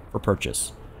available for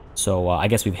purchase. So I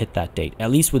guess we've hit that date.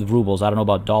 At least with rubles. I don't know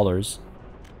about dollars.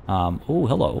 Oh,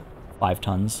 hello. 5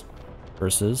 tons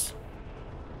versus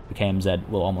the KMZ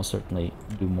will almost certainly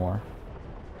do more.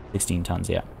 16 tons,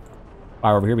 yeah.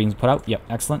 Fire over here being put out. Yep,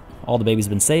 excellent. All the babies have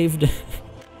been saved.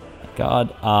 Thank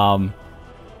God.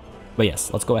 But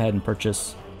yes, let's go ahead and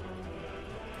purchase.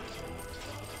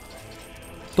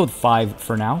 Let's go with 5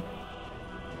 for now.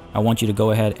 I want you to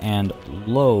go ahead and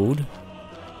load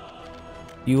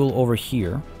fuel over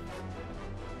here.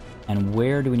 And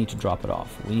where do we need to drop it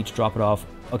off? We need to drop it off.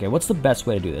 Okay, what's the best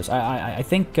way to do this? I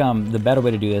think the better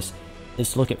way to do this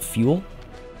is to look at fuel.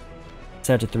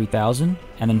 Set it to 3,000.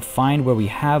 And then find where we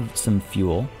have some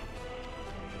fuel.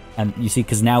 And you see,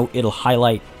 because now it'll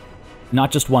highlight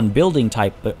not just one building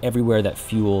type, but everywhere that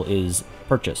fuel is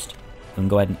purchased. Then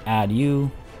go ahead and add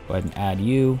you. Go ahead and add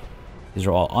you. These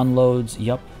are all unloads.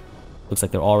 Yep. Looks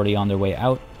like they're already on their way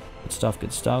out. Good stuff,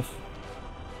 good stuff.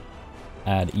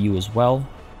 Add you as well.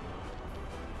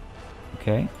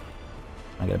 Okay.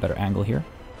 I get a better angle here.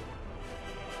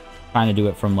 Trying to do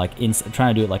it from like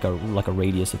trying to do it like a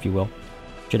radius, if you will.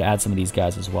 Should add some of these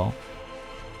guys as well.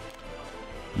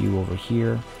 You over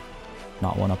here.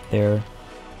 Not one up there.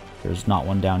 There's not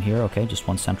one down here. Okay, just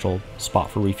one central spot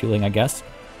for refueling, I guess.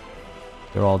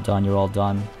 You're all done. You're all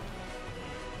done.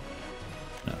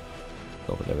 No.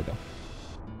 Over there we go.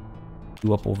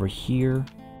 You up over here.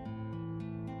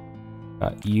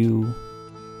 Got you.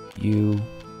 You.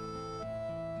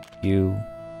 You.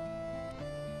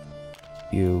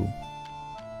 You.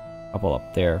 Couple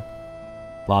up there.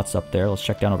 Lots up there. Let's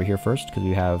check down over here first, because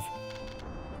we have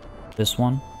this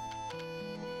one.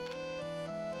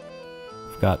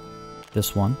 We've got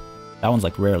this one. That one's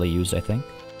like rarely used, I think.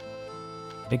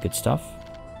 Okay, good stuff.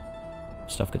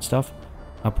 Good stuff.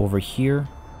 Up over here.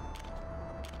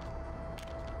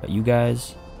 Got you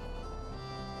guys.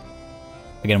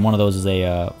 Again, one of those is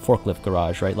a forklift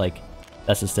garage, right? Like,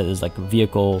 that's just it. There's like a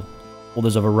vehicle. Well,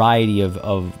 there's a variety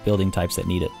of building types that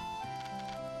need it.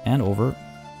 And over.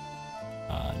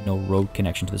 No road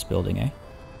connection to this building, eh?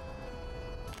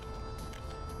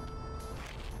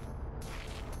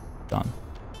 Done.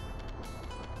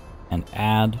 And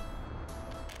add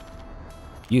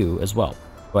you as well.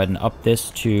 Go ahead and up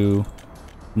this to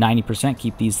 90%.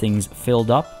 Keep these things filled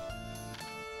up.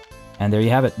 And there you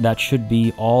have it. That should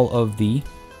be all of the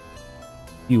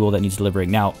fuel that needs delivering.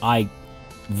 Now, I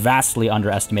vastly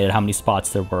underestimated how many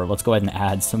spots there were. Let's go ahead and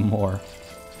add some more.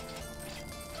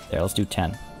 There, let's do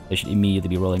 10. They should immediately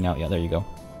be rolling out. Yeah, there you go.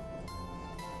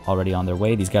 Already on their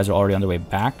way. These guys are already on their way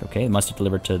back. Okay, they must have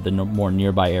delivered to the more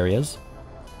nearby areas.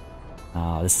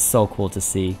 This is so cool to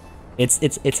see.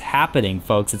 It's happening,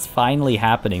 folks. It's finally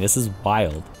happening. This is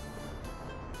wild.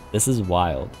 This is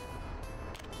wild.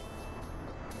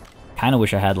 Kind of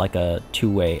wish I had like a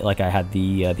two-way, like I had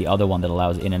the other one that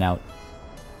allows in and out.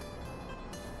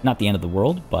 Not the end of the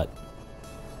world, but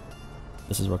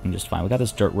This is working just fine. We got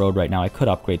this dirt road right now. I could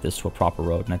upgrade this to a proper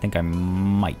road, and I think I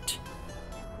might.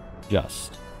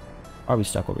 Just. Are we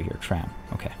stuck over here? Tram.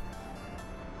 Okay.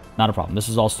 Not a problem. This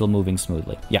is all still moving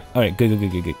smoothly. Yeah. All right. Good.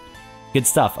 Good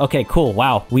stuff. Okay, cool.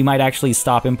 Wow. We might actually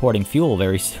stop importing fuel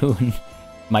very soon.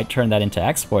 Might turn that into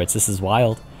exports. This is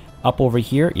wild. Up over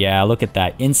here. Yeah, look at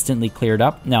that. Instantly cleared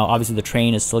up. Now, obviously, the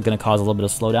train is still going to cause a little bit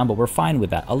of slowdown, but we're fine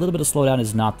with that. A little bit of slowdown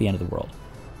is not the end of the world.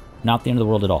 Not the end of the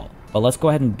world at all. But let's go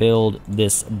ahead and build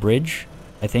this bridge.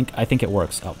 I think it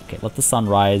works. Oh, okay. Let the sun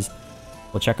rise.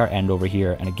 We'll check our end over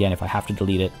here. And again, if I have to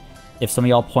delete it, if some of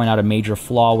y'all point out a major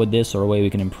flaw with this or a way we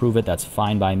can improve it, that's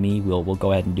fine by me. We'll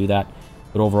go ahead and do that.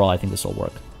 But overall, I think this will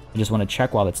work. I just want to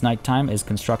check while it's nighttime. Is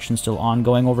construction still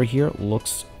ongoing over here?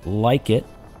 Looks like it.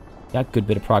 Got a good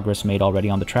bit of progress made already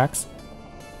on the tracks.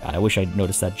 God, I wish I'd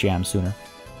noticed that jam sooner.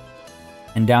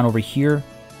 And down over here,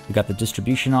 we got the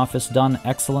distribution office done.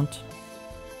 Excellent.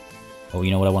 Oh,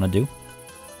 you know what I want to do?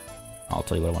 I'll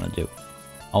tell you what I want to do.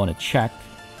 I want to check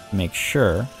to make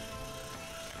sure.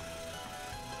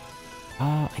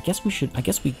 I guess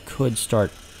we could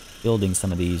start building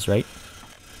some of these, right?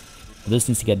 This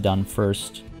needs to get done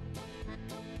first.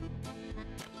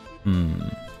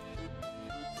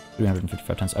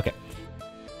 355 tons. Okay.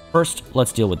 First,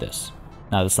 let's deal with this.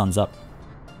 Now the sun's up.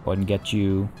 Go ahead and get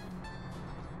you...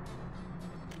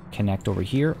 Connect over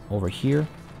here. Over here.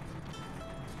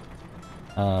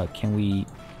 Can we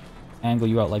angle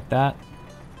you out like that?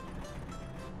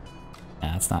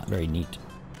 Nah, that's not very neat.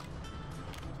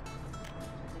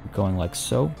 Going like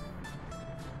so.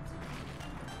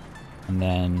 And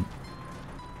then...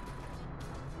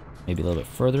 Maybe a little bit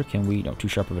further. Can we... No, too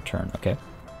sharp of a turn. Okay.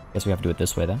 Guess we have to do it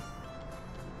this way then.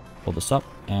 Pull this up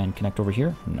and connect over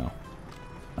here. No.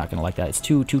 Not gonna like that. It's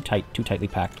too tight. Too tightly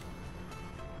packed.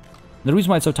 The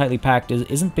reason why it's so tightly packed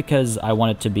isn't because I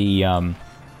want it to be...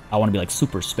 I want to be like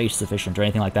super space efficient or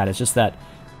anything like that. It's just that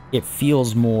it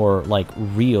feels more like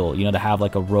real, you know, to have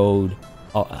like a road...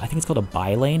 Oh, I think it's called a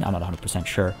bi-lane. I'm not 100%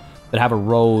 sure. But have a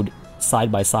road side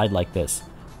by side like this.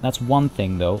 That's one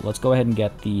thing, though. Let's go ahead and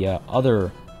get the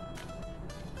other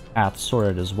path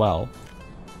sorted as well.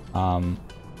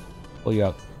 Pull you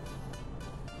out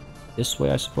this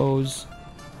way, I suppose.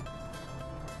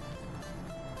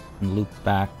 And loop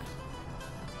back.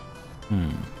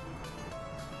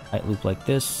 Tight loop like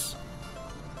this.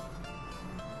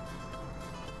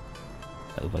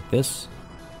 Tight loop like this.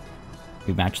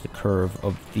 We match the curve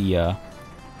of the our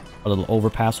little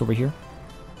overpass over here.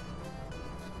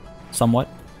 Somewhat.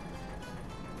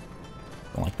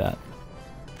 Don't like that.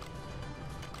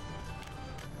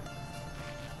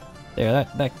 There,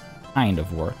 that kind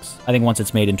of works. I think once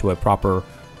it's made into a proper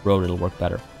road, it'll work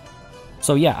better.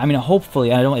 So yeah, I mean,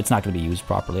 hopefully, I don't. It's not going to be used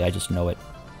properly. I just know it.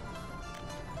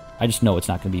 I just know it's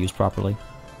not going to be used properly.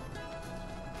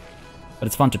 But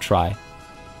it's fun to try.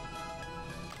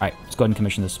 Alright, let's go ahead and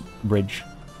commission this bridge.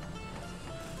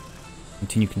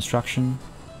 Continue construction.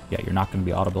 Yeah, you're not going to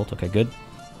be auto-built. Okay, good.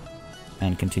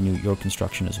 And continue your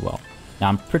construction as well. Now,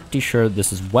 I'm pretty sure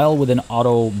this is well within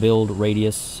auto-build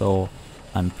radius, so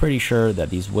I'm pretty sure that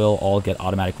these will all get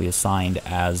automatically assigned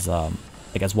as,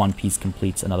 like, as one piece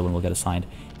completes, another one will get assigned.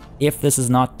 If this is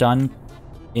not done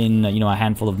in, you know, a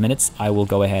handful of minutes, I will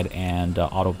go ahead and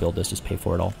auto-build this, just pay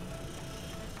for it all.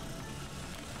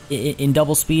 In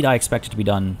double speed, I expect it to be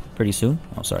done pretty soon.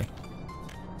 Oh, sorry.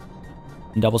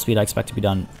 In double speed, I expect it to be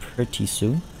done pretty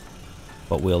soon.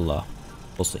 But we'll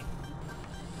see.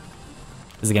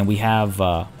 Because again, we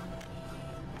have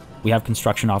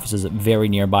construction offices very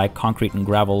nearby, concrete and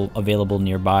gravel available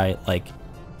nearby. Like,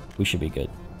 we should be good.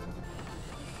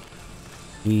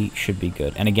 We should be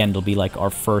good. And again, it'll be like our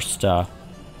first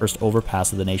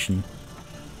overpass of the nation.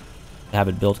 To have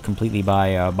it built completely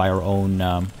by our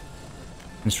own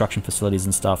construction facilities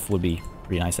and stuff would be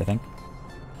pretty nice, I think.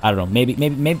 I don't know.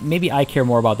 Maybe I care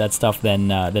more about that stuff than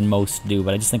most do,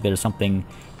 but I just think there's something.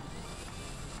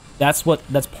 That's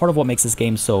part of what makes this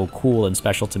game so cool and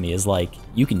special to me. Is like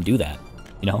you can do that,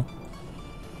 you know.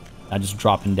 Not just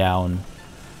dropping down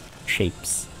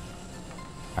shapes.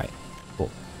 All right,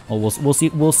 cool. Well,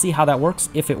 we'll see how that works.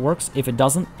 If it works, if it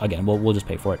doesn't, again, we'll just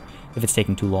pay for it. If it's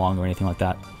taking too long or anything like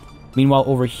that. Meanwhile,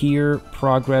 over here,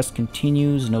 progress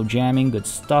continues. No jamming. Good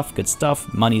stuff. Good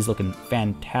stuff. Money's looking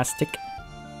fantastic.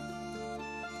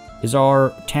 Is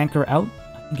our tanker out?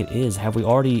 I think it is. Have we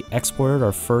already exported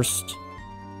our first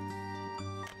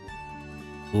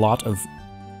lot of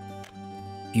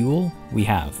fuel? We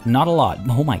have. Not a lot.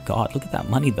 Oh my god, look at that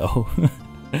money, though.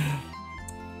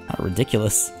 Not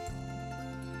ridiculous.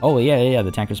 Oh, yeah,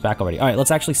 the tanker's back already. Alright,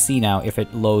 let's actually see now if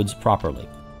it loads properly.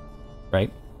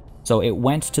 Right? So it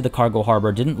went to the cargo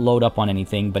harbor, didn't load up on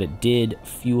anything, but it did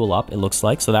fuel up, it looks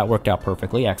like. So that worked out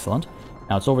perfectly. Excellent.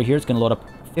 Now it's over here. It's going to load up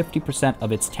 50%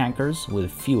 of its tankers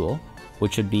with fuel,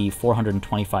 which should be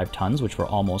 425 tons, which we're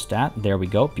almost at. There we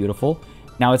go. Beautiful.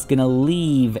 Now it's going to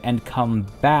leave and come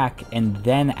back and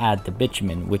then add the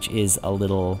bitumen, which is a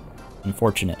little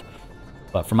unfortunate.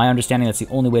 But from my understanding, that's the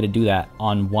only way to do that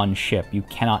on one ship. You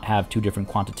cannot have two different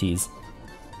quantities.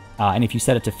 And if you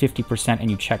set it to 50%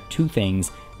 and you check two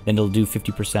things, then it'll do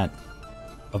 50%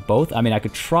 of both. I mean, I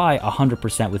could try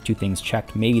 100% with two things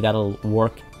checked. Maybe that'll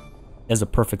work as a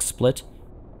perfect split.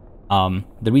 The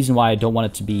reason why I don't want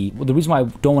it to be... Well, the reason why I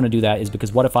don't want to do that is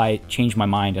because what if I change my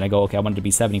mind and I go, okay, I want it to be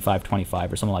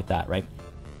 75-25 or something like that, right?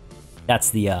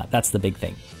 That's the big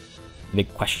thing. The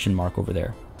big question mark over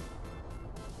there.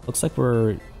 Looks like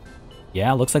we're...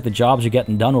 Yeah, looks like the jobs are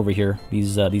getting done over here.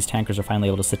 These tankers are finally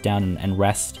able to sit down and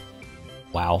rest.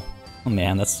 Wow. Oh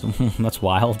man, that's that's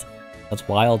wild. That's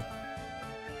wild.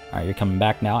 Alright, you're coming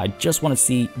back now. I just want to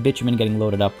see bitumen getting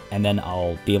loaded up, and then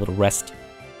I'll be able to rest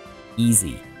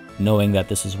easy, knowing that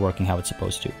this is working how it's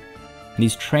supposed to. And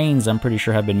these trains, I'm pretty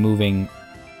sure, have been moving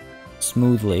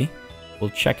smoothly.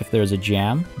 We'll check if there's a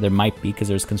jam. There might be, because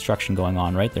there's construction going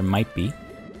on, right? There might be.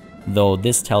 Though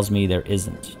this tells me there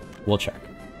isn't. We'll check.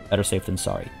 Better safe than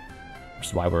sorry. Which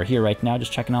is why we're here right now,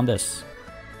 just checking on this.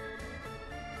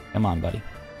 Come on, buddy.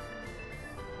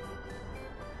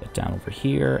 Get down over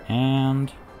here,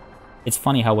 and... It's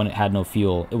funny how when it had no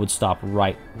fuel, it would stop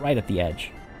right at the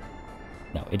edge.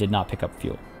 No, it did not pick up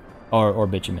fuel. Or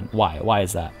bitumen. Why? Why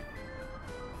is that?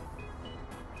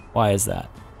 Why is that?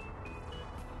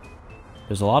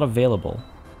 There's a lot available.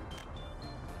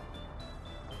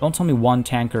 Don't tell me one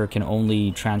tanker can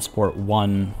only transport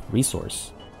one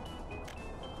resource.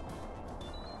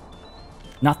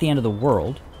 Not the end of the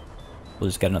world. We'll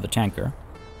just get another tanker.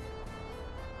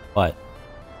 But...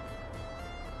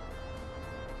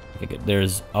 Okay, good.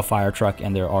 There's a fire truck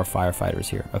and there are firefighters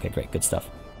here. Okay, great. Good stuff.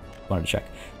 Wanted to check.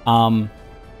 Not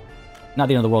the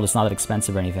end of the world. It's not that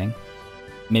expensive or anything.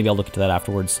 Maybe I'll look into that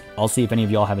afterwards. I'll see if any of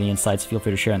y'all have any insights. Feel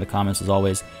free to share in the comments as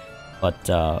always. But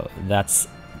that's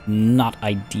not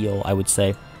ideal, I would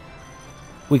say.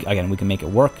 Again, we can make it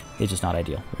work. It's just not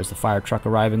ideal. There's the fire truck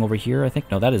arriving over here, I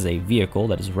think. No, that is a vehicle.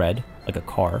 That is red, like a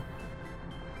car.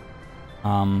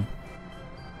 Fire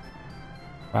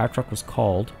truck was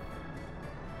called.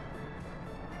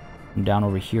 And down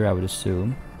over here, I would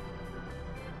assume.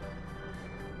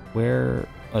 Where...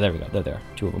 Oh, there we go. They're there.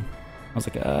 Two of them. I was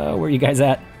like, where are you guys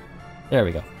at? There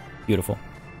we go. Beautiful.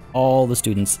 All the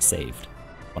students saved.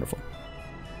 Wonderful.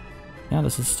 Yeah,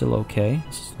 this is still okay.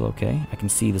 This is still okay. I can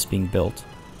see this being built.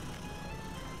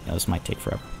 Yeah, this might take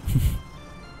forever.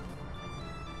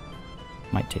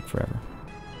 Might take forever.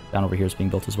 Down over here is being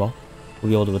built as well. We'll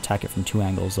be able to attack it from two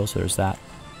angles, though, so there's that.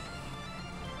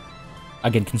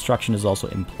 Again, construction is also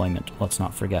employment. Let's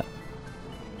not forget.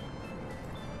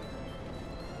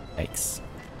 Yikes.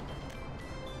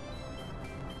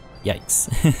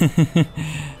 Yikes.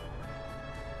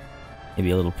 Maybe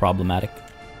a little problematic.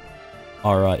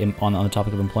 Or on the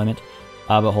topic of employment.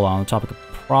 But hold on the topic of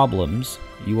problems.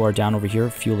 You are down over here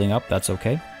fueling up. That's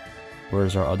okay.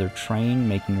 Where's our other train?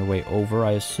 Making your way over,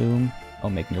 I assume. Oh,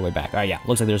 making your way back. Alright, yeah.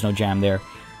 Looks like there's no jam there.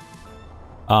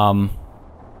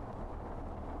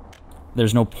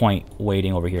 There's no point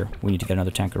waiting over here. We need to get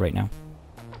another tanker right now.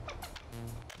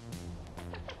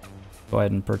 Go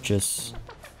ahead and purchase...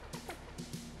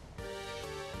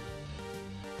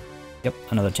 Yep,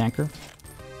 another tanker.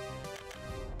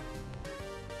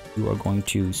 You are going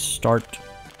to start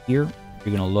here.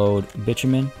 You're going to load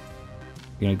bitumen.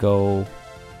 You're going to go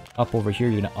up over here.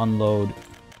 You're going to unload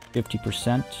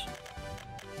 50%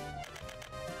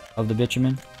 of the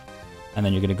bitumen. And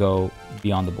then you're going to go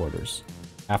beyond the borders.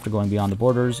 After going beyond the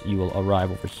borders, you will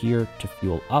arrive over here to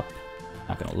fuel up.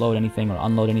 Not going to load anything or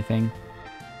unload anything.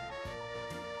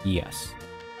 Yes.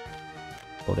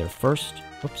 Go there first.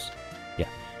 Whoops. Yeah.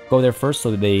 Go there first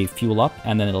so that they fuel up,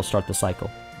 and then it'll start the cycle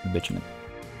of bitumen.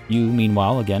 You,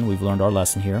 meanwhile, again, we've learned our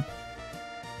lesson here.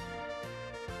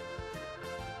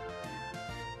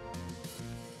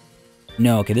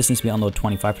 No, okay, this needs to be unload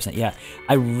 25%. Yeah,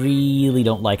 I really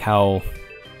don't like how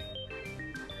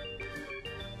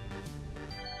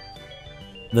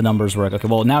the numbers work. Okay,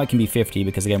 well, now it can be 50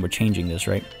 because, again, we're changing this,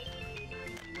 right?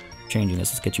 Changing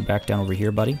this. Let's get you back down over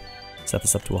here, buddy. Set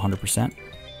this up to 100%.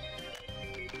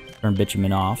 Turn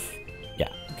bitumen off. Yeah,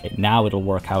 okay, now it'll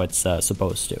work how it's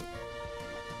supposed to.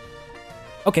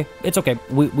 Okay, it's okay.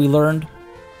 We learned.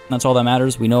 That's all that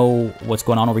matters. We know what's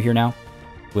going on over here now.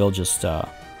 We'll just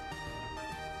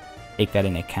take that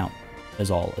into account is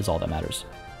all that matters.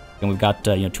 And we've got,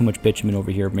 you know, too much bitumen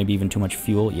over here, maybe even too much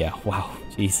fuel. Yeah, wow,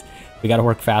 jeez. We got to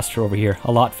work faster over here,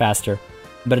 a lot faster.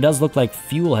 But it does look like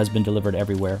fuel has been delivered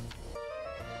everywhere.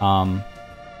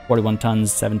 41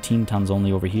 tons, 17 tons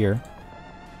only over here.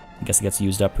 I guess it gets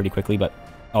used up pretty quickly, but...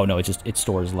 Oh, no, it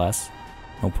stores less.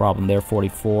 No problem there.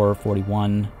 44,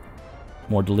 41.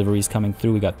 More deliveries coming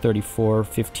through. We got 34,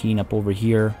 15 up over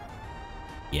here.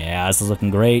 Yeah, this is looking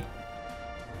great.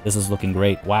 This is looking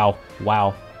great. Wow.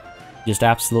 Wow. Just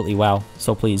absolutely wow.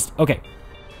 So pleased. Okay.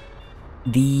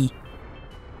 I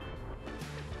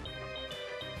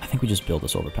think we just build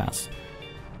this overpass.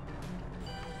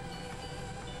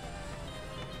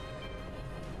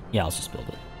 Yeah, let's just build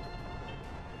it.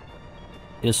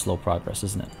 It is slow progress,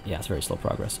 isn't it? Yeah, it's very slow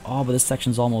progress. Oh, but this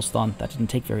section's almost done. That didn't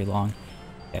take very long.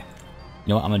 Okay. You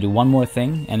know what? I'm going to do one more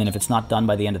thing, and then if it's not done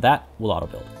by the end of that, we'll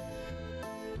auto-build.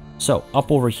 So,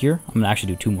 up over here, I'm going to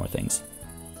actually do two more things.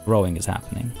 Growing is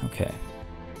happening. Okay.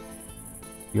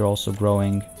 You're also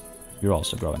growing. You're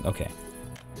also growing. Okay.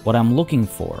 What I'm looking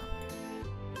for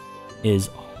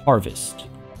is harvest.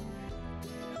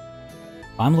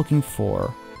 I'm looking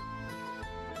for...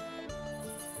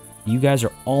 You guys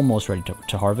are almost ready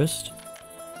to harvest.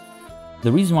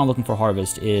 The reason why I'm looking for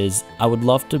harvest is I would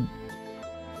love to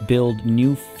build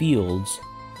new fields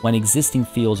when existing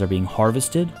fields are being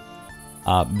harvested,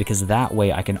 because that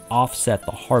way I can offset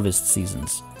the harvest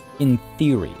seasons. In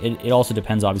theory, it also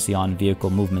depends obviously on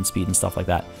vehicle movement speed and stuff like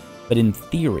that, but in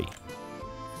theory,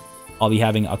 I'll be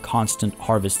having a constant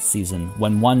harvest season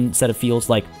when one set of fields,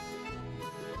 like,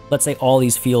 let's say all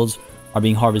these fields are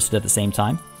being harvested at the same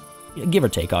time. Give or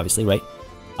take, obviously, right?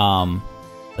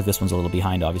 Like this one's a little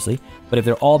behind, obviously. But if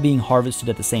they're all being harvested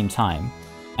at the same time,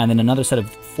 and then another set of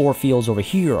 4 fields over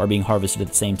here are being harvested at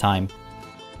the same time,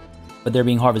 but they're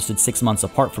being harvested 6 months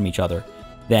apart from each other,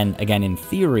 then, again, in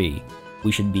theory,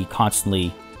 we should be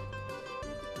constantly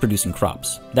producing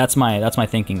crops. That's my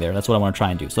thinking there. That's what I want to try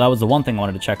and do. So that was the one thing I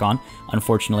wanted to check on.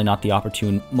 Unfortunately, not the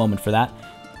opportune moment for that.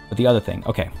 But the other thing,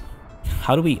 okay.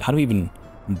 How do we even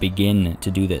begin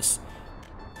to do this?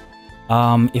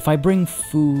 If I bring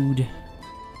food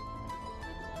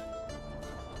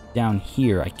down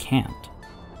here, I can't.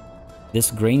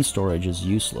 This grain storage is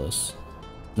useless.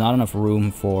 Not enough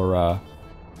room for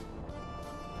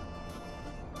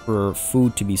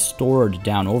food to be stored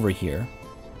down over here.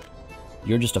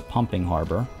 You're just a pumping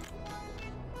harbor.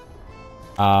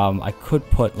 I could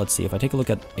put, let's see, if I take a look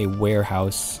at a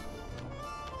warehouse.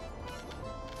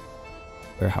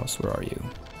 Warehouse, where are you?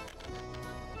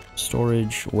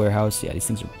 Storage, warehouse, yeah, these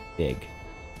things are big.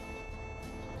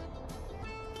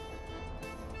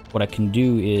 What I can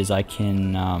do is I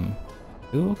can,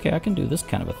 ooh, okay, I can do this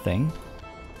kind of a thing.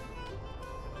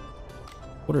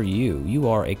 What are you? You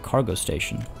are a cargo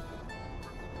station.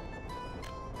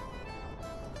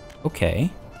 Okay.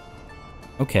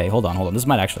 Okay, hold on. This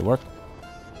might actually work.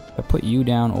 If I put you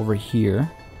down over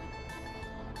here.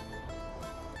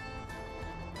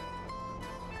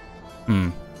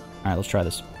 Alright, let's try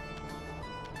this.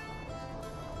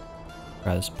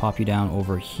 Try this. Pop you down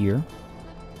over here.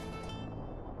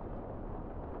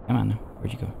 Come on.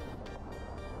 Where'd you go?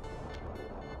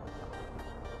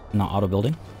 Not auto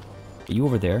building. Get you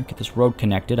over there. Get this road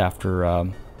connected after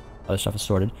other stuff is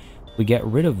sorted. We get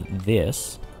rid of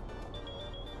this.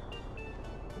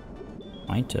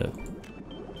 Might to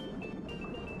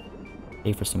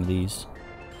pay for some of these.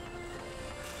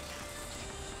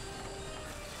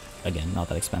 Again, not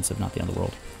that expensive, not the end of the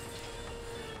world.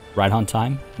 Ride on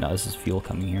time? No, this is fuel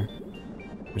coming here.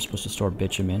 We're supposed to store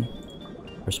bitumen.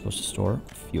 We're supposed to store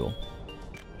fuel.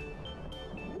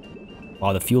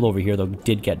 Wow, the fuel over here, though,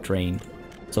 did get drained.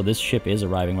 So this ship is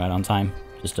arriving right on time.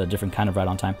 Just a different kind of right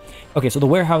on time. Okay, so the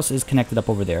warehouse is connected up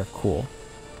over there. Cool.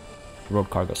 Road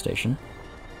cargo station.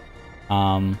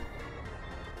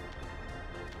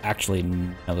 Actually,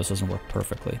 no, this doesn't work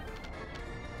perfectly.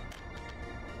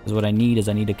 Because what I need is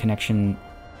I need a connection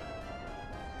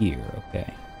here.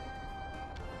 Okay.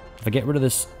 If I get rid of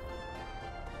this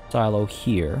silo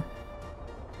here...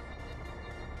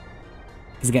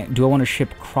 Because again, do I want to ship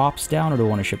crops down or do I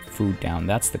want to ship food down?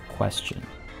 That's the question.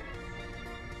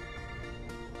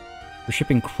 For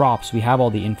shipping crops, we have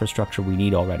all the infrastructure we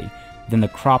need already. Then the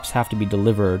crops have to be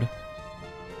delivered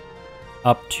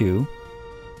up to...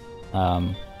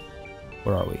 where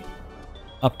are we?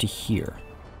 Up to here.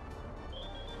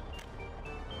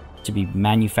 To be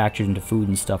manufactured into food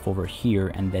and stuff over here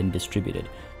and then distributed.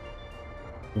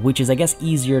 Which is, I guess,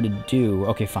 easier to do.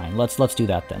 Okay, fine. Let's do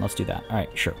that then. Let's do that. Alright,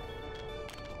 sure.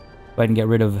 Go ahead and get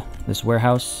rid of this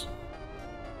warehouse.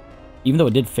 Even though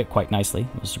it did fit quite nicely.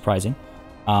 It was surprising.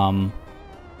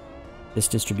 This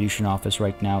distribution office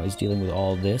right now is dealing with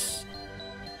all this.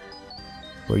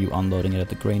 Where are you unloading it? At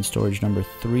the grain storage number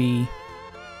 3.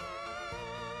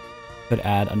 Could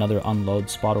add another unload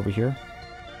spot over here.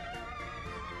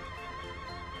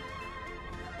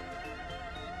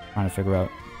 Trying to figure out.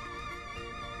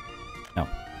 No,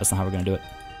 that's not how we're going to do it.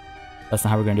 That's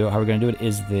not how we're going to do it. How we're going to do it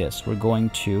is this. We're going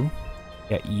to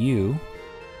get you.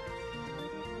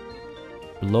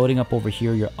 You're loading up over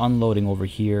here. You're unloading over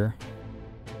here.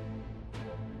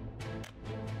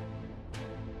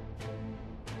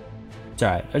 It's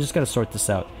alright. I just got to sort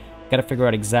this out. Got to figure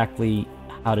out exactly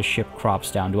how to ship crops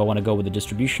down. Do I want to go with the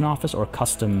distribution office or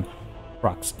custom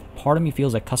trucks? Part of me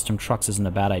feels like custom trucks isn't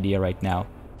a bad idea right now.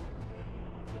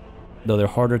 Though they're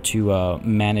harder to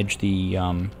manage the you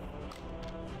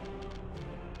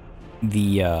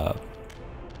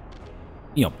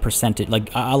know, percentage.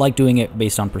 Like, I like doing it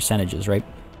based on percentages, right?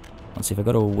 Let's see, if I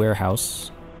go to a warehouse,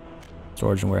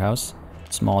 storage and warehouse,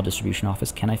 small distribution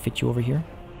office, can I fit you over here?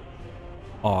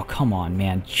 Oh, come on,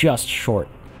 man, just short.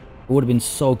 It would have been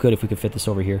so good if we could fit this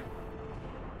over here.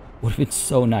 Would have been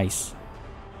so nice.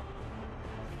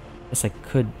 Guess I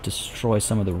could destroy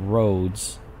some of the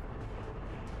roads.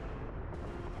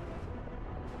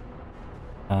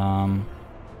 And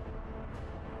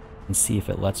see if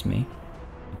it lets me.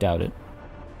 I doubt it.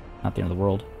 Not the end of the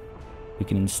world. We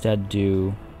can instead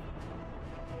do...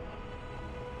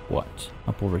 what?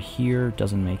 Up over here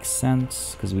doesn't make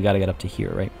sense, because we got to get up to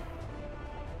here, right?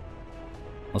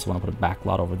 Unless I want to put a back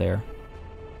lot over there.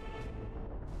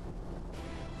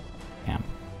 Damn.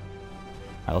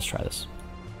 Alright, let's try this.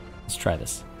 Let's try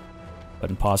this. Go ahead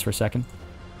and pause for a second.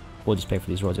 We'll just pay for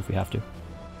these roads if we have to.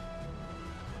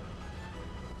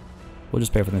 We'll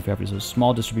just pay for them if we have to. So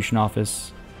small distribution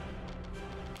office.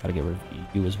 Gotta get rid of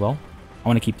you as well. I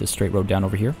want to keep this straight road down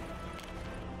over here.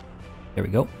 There we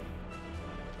go.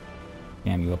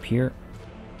 Jam you up here.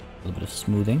 A little bit of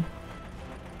smoothing.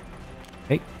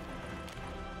 Okay.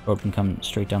 Road can come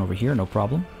straight down over here, no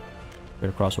problem. Straight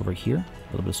across over here.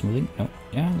 A little bit of smoothing. No,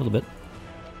 yeah, a little bit.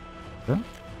 Sure.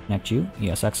 Connect you.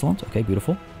 Yes, excellent. Okay,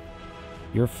 beautiful.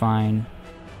 You're fine.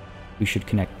 We should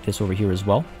connect this over here as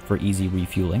well for easy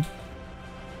refueling.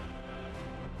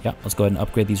 Yeah, let's go ahead and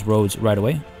upgrade these roads right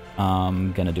away.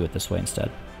 I'm gonna do it this way instead.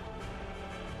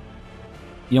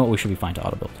 You know what? We should be fine to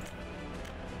auto build.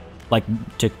 Like,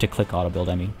 to click auto build,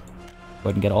 I mean. Go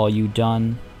ahead and get all you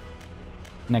done.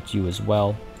 Connect you as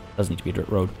well. Doesn't need to be a dirt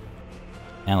road.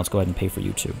 And let's go ahead and pay for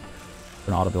you too.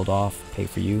 Turn auto build off. Pay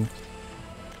for you.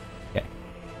 Okay.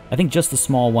 I think just the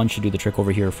small one should do the trick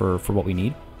over here for what we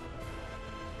need.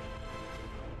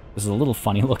 This is a little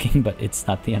funny looking, but it's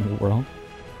not the end of the world.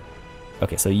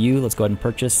 Okay, so let's go ahead and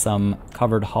purchase some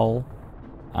covered hull.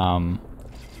 Go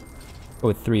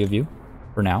with 3 of you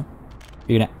for now.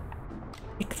 You're gonna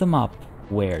pick them up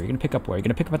where? You're gonna pick up where? You're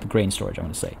gonna pick up at the grain storage, I'm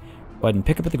gonna say. Go ahead and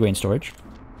pick up at the grain storage.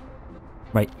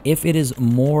 Right, if it is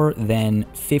more than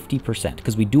 50%,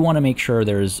 because we do want to make sure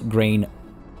there's grain,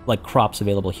 like crops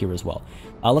available here as well.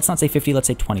 Let's not say 50, let's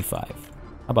say 25. How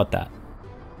about that?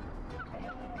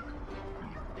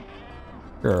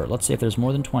 Sure, let's say if there's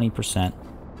more than 20%,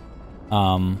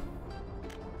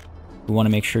 we want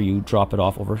to make sure you drop it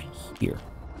off over here.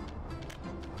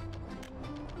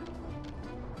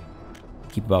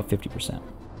 Keep about 50%.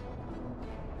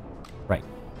 Right.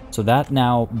 So that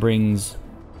now brings...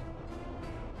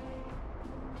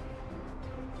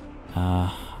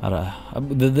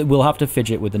 we'll have to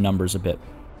fidget with the numbers a bit.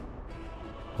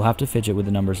 We'll have to fidget with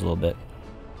the numbers a little bit.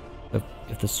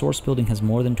 If the source building has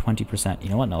more than 20%, you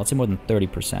know what? No, let's say more than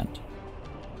 30%.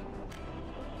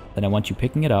 Then I want you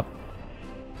picking it up.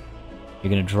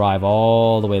 You're going to drive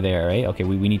all the way there, right? Okay,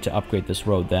 we need to upgrade this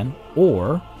road then.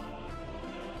 Or,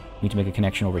 we need to make a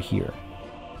connection over here.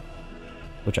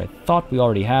 Which I thought we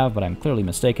already have, but I'm clearly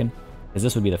mistaken. Because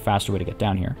this would be the faster way to get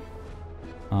down here.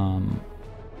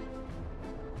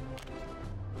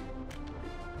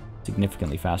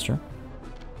 Significantly faster.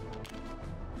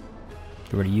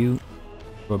 Get rid of you.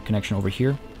 Road connection over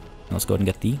here. And let's go ahead and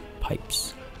get the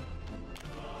pipes.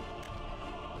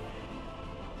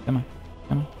 Come on.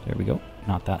 Come on. There we go.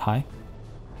 Not that high.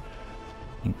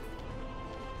 I think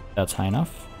that's high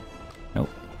enough. Nope.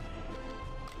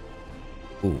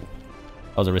 Ooh.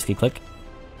 That was a risky click.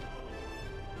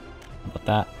 How about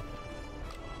that?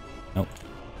 Nope.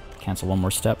 Cancel one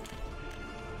more step.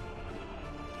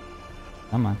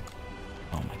 Come on.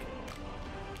 Oh my god.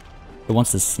 It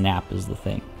wants to snap is the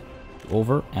thing.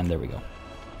 Over, and there we go.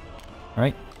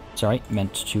 Alright. Sorry,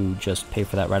 meant to just pay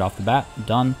for that right off the bat.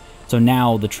 Done. So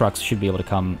now the trucks should be able to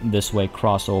come this way,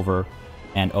 cross over,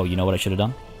 and oh, you know what I should have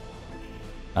done?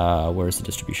 Where's the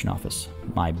distribution office?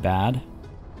 My bad.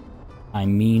 I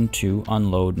mean to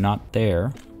unload, not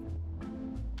there,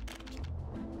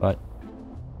 but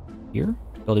Here?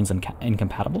 Building's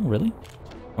incompatible? Really?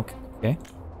 Okay. Okay.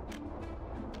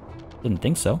 Didn't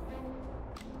think so.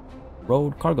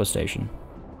 Road cargo station.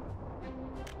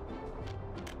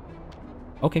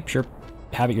 Okay, sure.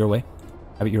 Have it your way.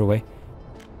 Have it your way.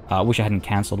 Wish I hadn't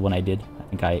canceled when I did. I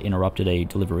think I interrupted a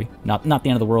delivery. Not the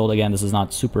end of the world. Again, this is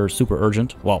not super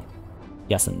urgent. Well,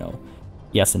 yes and no.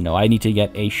 Yes and no. I need to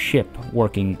get a ship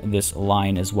working this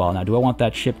line as well. Now, do I want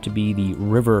that ship to be the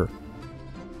river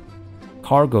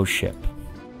cargo ship?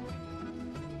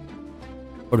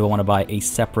 Or do I want to buy a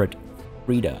separate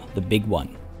Frida, the big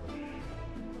one?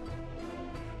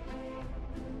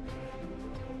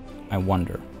 I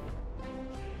wonder.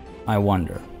 I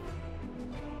wonder.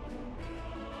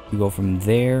 You go from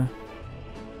there,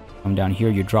 come down here,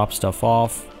 you drop stuff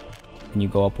off, and you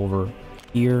go up over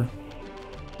here.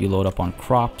 You load up on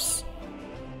crops,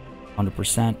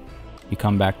 100%. You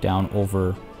come back down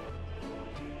over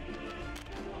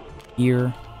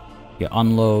here. You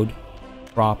unload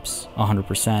crops,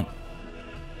 100%.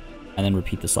 And then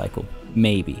repeat the cycle.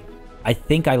 Maybe. I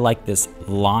think I like this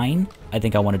line. I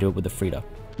think I want to do it with the Frida.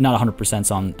 Not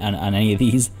 100% on any of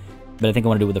these, but I think I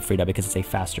want to do it with the Frida because it's a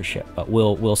faster ship. But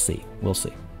we'll see. We'll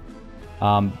see.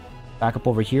 Back up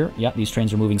over here. Yeah, these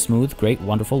trains are moving smooth. Great,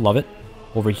 wonderful, love it.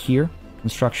 Over here,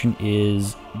 construction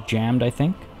is jammed, I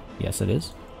think. Yes, it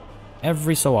is.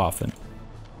 Every so often.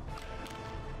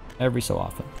 Every so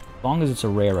often. As long as it's a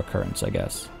rare occurrence, I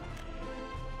guess.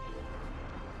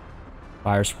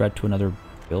 Fire spread to another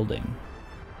building.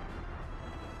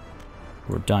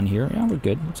 We're done here. Yeah, we're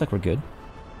good. Looks like we're good.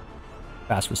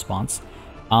 Fast response.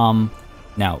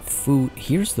 Now, food.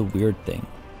 Here's the weird thing.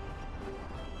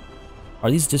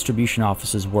 Are these distribution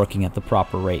offices working at the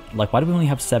proper rate? Like, why do we only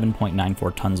have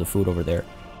 7.94 tons of food over there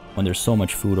when there's so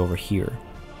much food over here?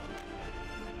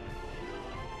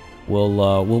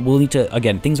 We'll need to,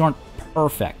 again, things aren't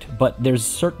perfect, but there's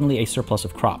certainly a surplus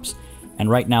of crops. And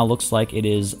right now looks like it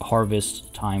is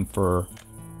harvest time for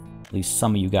at least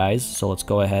some of you guys. So let's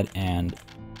go ahead and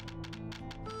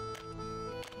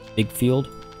big field.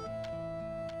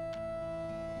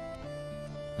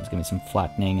 There's gonna be some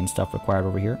flattening and stuff required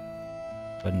over here.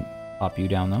 Go ahead and pop you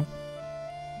down though.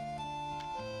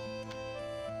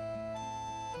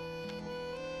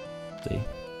 Let's see.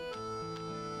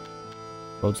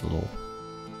 Road's a little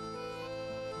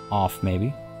off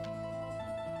maybe.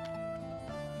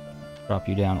 Drop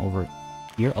you down over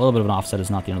here. A little bit of an offset is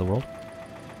not the end of the world.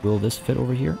 Will this fit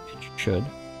over here? It should.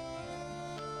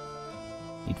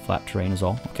 Need flat terrain is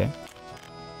all. Okay.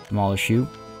 Demolish you.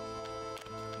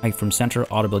 Height from center.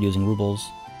 Auto build using rubles.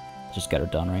 Just get her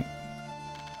done, right?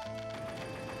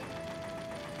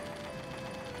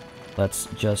 Let's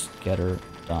just get her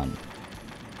done.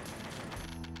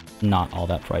 Not all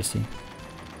that pricey.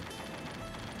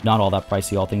 Not all that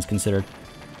pricey, all things considered.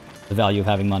 The value of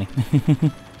having money.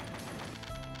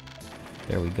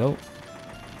 There we go.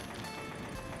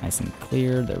 Nice and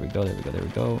clear. There we go, there we go, there we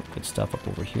go. Good stuff up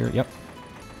over here. Yep.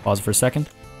 Pause for a second.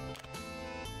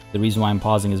 The reason why I'm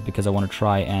pausing is because I want to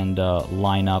try and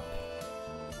line up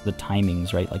the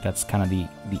timings, right? Like that's kind of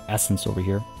the essence over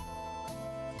here.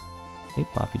 Okay,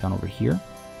 pop you down over here.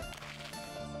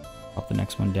 Pop the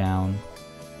next one down.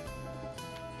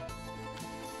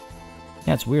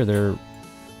 Yeah, it's weird.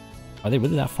 Are they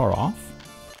really that far off?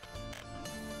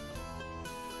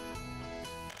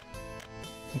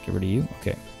 Get rid of you.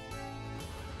 Okay.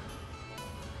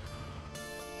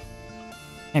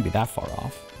 Can't be that far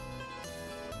off.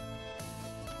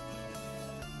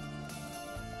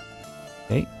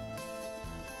 Okay.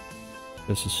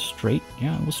 This is straight.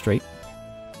 Yeah, it was straight.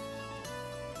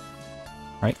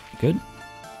 Right, good.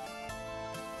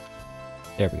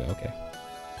 There we go, okay.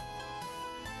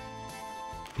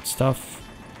 Good stuff.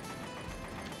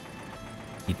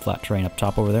 Need flat terrain up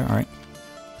top over there, alright.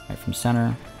 Right from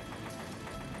center.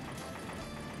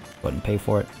 Go ahead and pay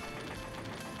for it.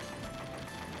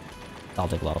 I'll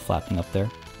take a lot of flattening up there.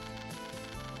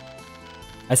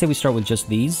 I say we start with just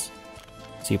these.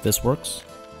 See if this works.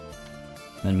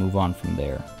 And then move on from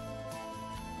there.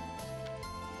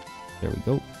 There we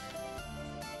go.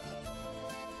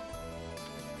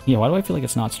 Yeah, why do I feel like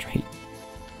it's not straight?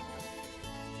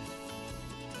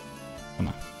 Come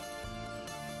on.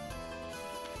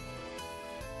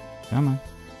 Come on.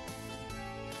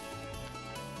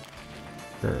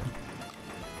 Sure.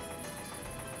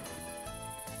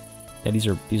 Yeah, these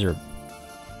are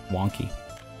wonky.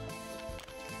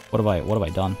 What have I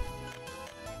done?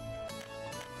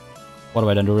 What have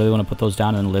I done? Do I really want to put those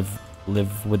down and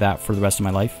live with that for the rest of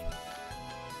my life?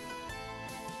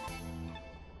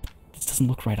 This doesn't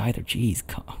look right either. Jeez,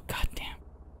 oh, god damn.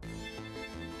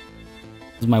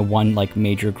 This is my one like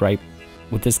major gripe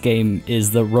with this game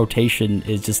is the rotation.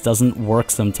 It just doesn't work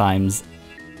sometimes.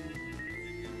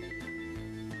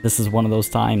 This is one of those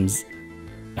times.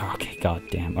 Okay, god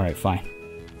damn. Alright, fine.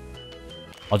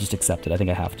 I'll just accept it. I think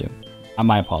I have to.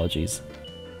 My apologies.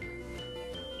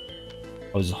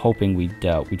 I was hoping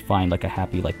we'd find like a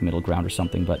happy like middle ground or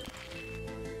something, but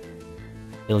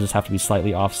it'll just have to be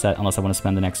slightly offset unless I want to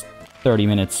spend the next 30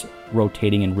 minutes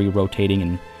rotating and re-rotating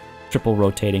and triple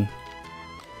rotating.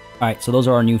 Alright, so those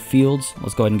are our new fields.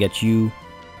 Let's go ahead and get you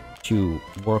to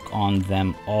work on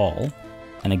them all.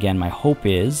 And again, my hope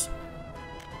is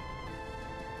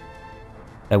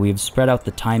that we've spread out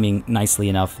the timing nicely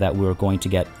enough that we're going to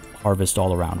get harvest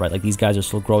all around, right? Like these guys are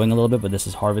still growing a little bit, but this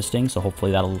is harvesting, so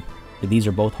hopefully that'll... These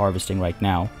are both harvesting right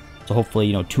now. So hopefully,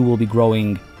 you know, 2 will be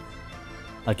growing.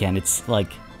 Again, it's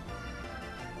like...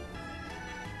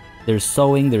 There's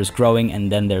sowing, there's growing,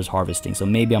 and then there's harvesting. So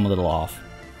maybe I'm a little off.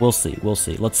 We'll see, we'll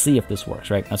see. Let's see if this works,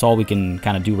 right? That's all we can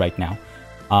kind of do right now.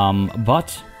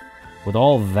 But with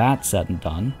all that said and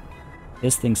done,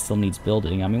 this thing still needs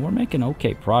building. I mean, we're making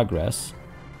okay progress.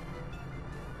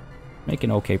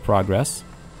 Making okay progress.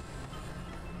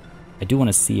 I do want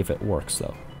to see if it works,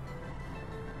 though.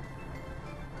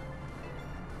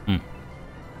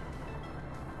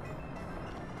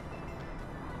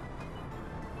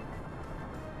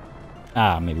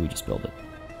 Maybe we just build it.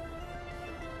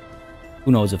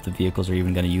 Who knows if the vehicles are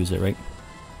even going to use it, right?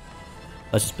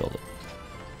 Let's just build it.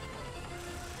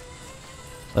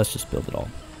 Let's just build it all.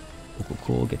 Cool, cool,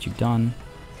 cool. Get you done.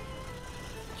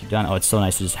 Get you done. Oh, it's so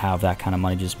nice to just have that kind of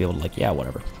money to just be able to, like, yeah,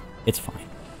 whatever. It's fine.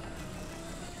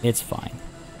 It's fine.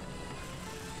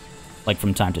 Like,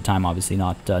 from time to time, obviously,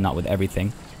 not with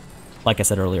everything. Like I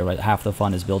said earlier, right? Half the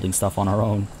fun is building stuff on our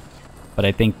own. But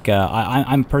I think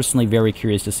I'm personally very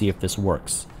curious to see if this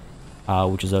works,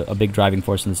 which is a big driving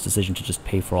force in this decision to just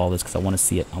pay for all this because I want to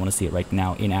see it. I want to see it right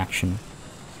now in action.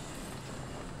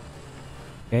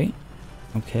 Okay,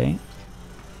 okay.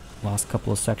 Last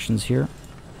couple of sections here.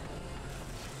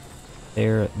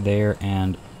 There, there,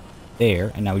 and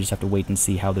there. And now we just have to wait and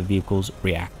see how the vehicles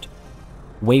react.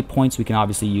 Waypoints we can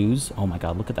obviously use. Oh my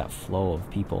god, look at that flow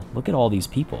of people. Look at all these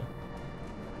people.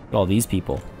 Look at all these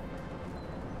people.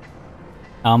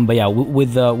 But yeah,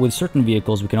 with certain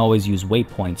vehicles, we can always use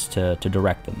waypoints to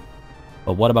direct them.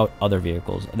 But what about other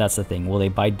vehicles? That's the thing. Will they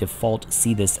by default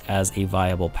see this as a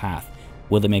viable path?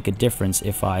 Will it make a difference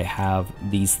if I have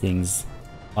these things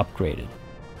upgraded?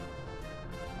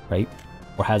 Right?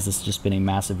 Or has this just been a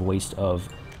massive waste of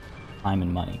time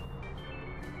and money?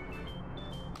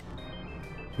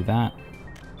 Do that.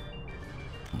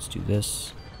 Let's do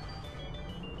this.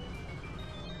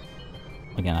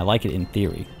 Again, I like it in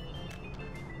theory.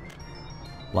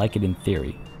 Like it in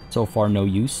theory. So far, no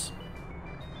use.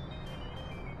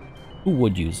 Who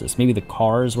would use this? Maybe the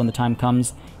cars when the time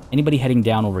comes. Anybody heading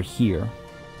down over here,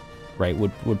 right,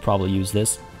 would probably use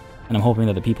this. And I'm hoping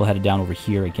that the people headed down over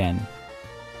here again,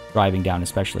 driving down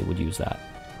especially, would use that.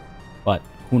 But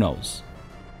who knows?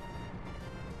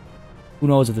 Who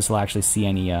knows if this will actually see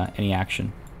any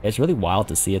action? It's really wild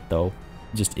to see it though,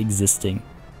 just existing.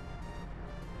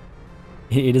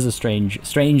 It is a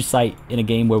strange sight in a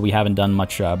game where we haven't done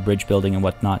much bridge building and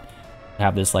whatnot. To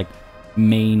have this like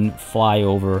main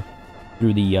flyover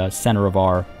through the center of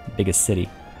our biggest city.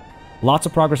 Lots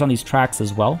of progress on these tracks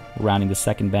as well. We're rounding the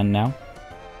second bend now.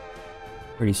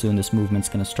 Pretty soon this movement's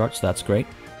going to start, so that's great.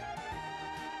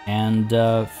 And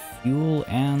fuel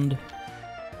and...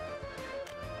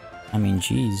 I mean,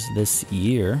 geez, this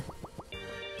year...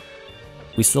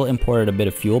 We still imported a bit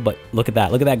of fuel, but look at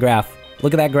that. Look at that graph.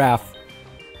 Look at that graph.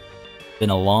 Been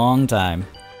a long time.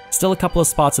 Still a couple of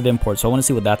spots of import, so I want to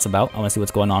see what that's about. I want to see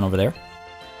what's going on over there.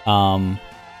 Wow.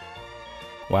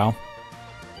 Wow,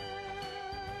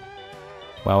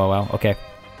 wow, wow. Okay.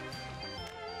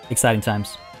 Exciting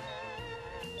times.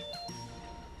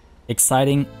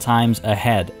 Exciting times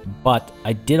ahead. But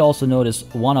I did also notice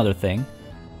one other thing.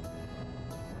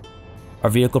 Our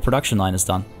vehicle production line is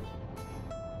done.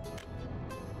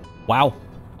 Wow.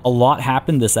 A lot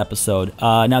happened this episode.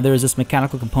 Now there is this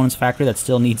mechanical components factory that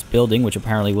still needs building, which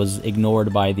apparently was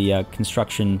ignored by the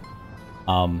construction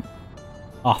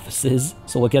offices.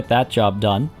 So we'll get that job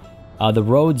done. The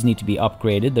roads need to be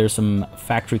upgraded. There's some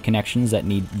factory connections that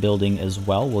need building as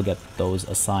well. We'll get those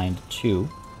assigned too.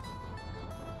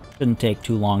 Shouldn't take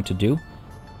too long to do.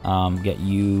 Get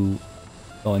you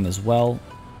going as well.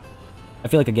 I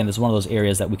feel like, again, this is one of those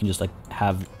areas that we can just like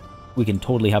have... We can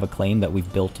totally have a claim that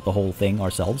we've built the whole thing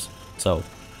ourselves. So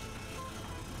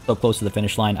close to the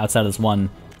finish line. Outside of this one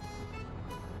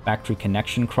factory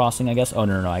connection crossing, I guess. Oh,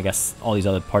 no. I guess all these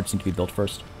other parts need to be built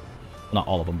first. Well, not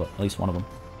all of them, but at least one of them.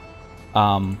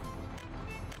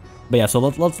 But yeah, so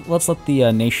let's let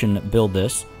the nation build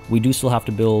this. We do still have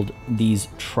to build these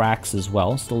tracks as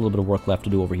well. Still a little bit of work left to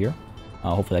do over here.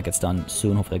 Hopefully that gets done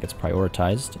soon. Hopefully that gets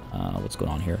prioritized. What's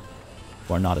going on here?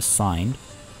 We're not assigned.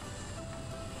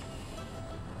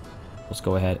 Let's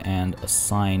go ahead and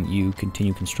assign you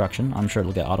continue construction. I'm sure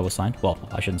it'll get auto-assigned. Well,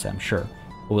 I shouldn't say I'm sure,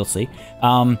 but we'll see.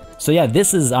 So yeah,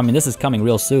 this is coming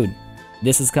real soon.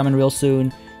 This is coming real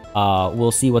soon.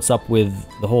 We'll see what's up with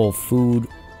the whole food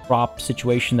crop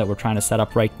situation that we're trying to set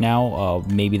up right now.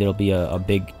 Maybe there'll be a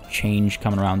big change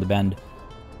coming around the bend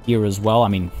here as well. I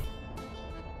mean,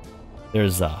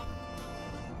 there's a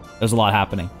lot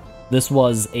happening. This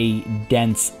was a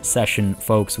dense session,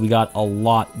 folks. We got a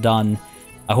lot done.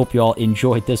 I hope you all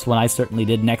enjoyed this one. I certainly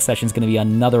did. Next session is going to be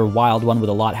another wild one with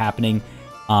a lot happening.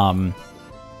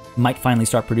 Might finally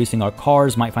start producing our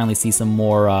cars. Might finally see some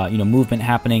more, movement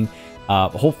happening.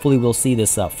 Hopefully we'll see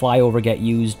this flyover get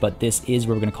used, but this is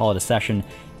where we're going to call it a session.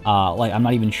 I'm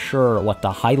not even sure what to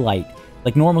highlight.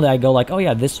 Like, normally I go like, oh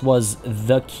yeah, this was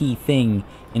the key thing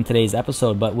in today's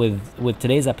episode, but with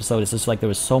today's episode, it's just like there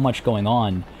was so much going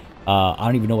on. I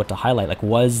don't even know what to highlight. Like,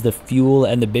 was the fuel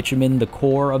and the bitumen the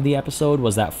core of the episode?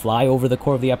 Was that flyover the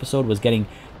core of the episode? Was getting,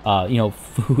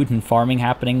 food and farming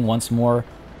happening once more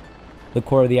the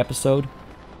core of the episode?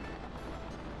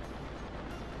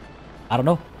 I don't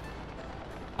know.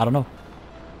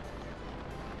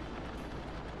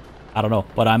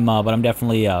 But I'm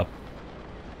definitely, oh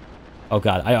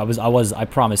god, I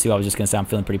promise you I was just gonna say I'm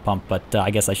feeling pretty pumped, but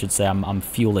I guess I should say I'm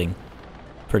fueling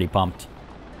pretty pumped.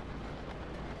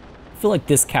 I feel like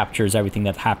this captures everything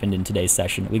that happened in today's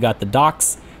session. We got the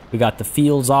docks, we got the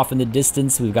fields off in the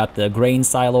distance, we've got the grain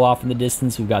silo off in the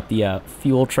distance, we've got the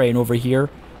fuel train over here.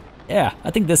 Yeah,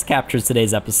 I think this captures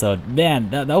today's episode.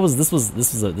 Man, this was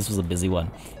a busy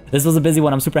one. This was a busy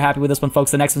one. I'm super happy with this one,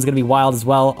 folks. The next one's going to be wild as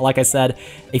well. Like I said,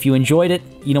 if you enjoyed it,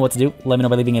 you know what to do. Let me know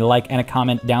by leaving a like and a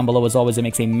comment down below. As always, it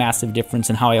makes a massive difference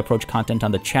in how I approach content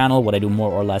on the channel, what I do more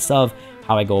or less of,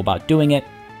 how I go about doing it.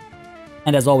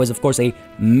 And as always, of course, a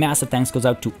massive thanks goes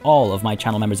out to all of my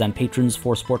channel members and patrons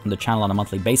for supporting the channel on a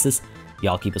monthly basis.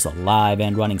 Y'all keep us alive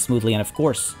and running smoothly. And of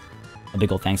course, a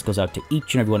big old thanks goes out to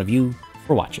each and every one of you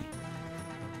for watching.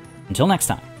 Until next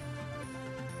time,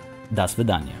 das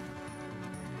vidanya.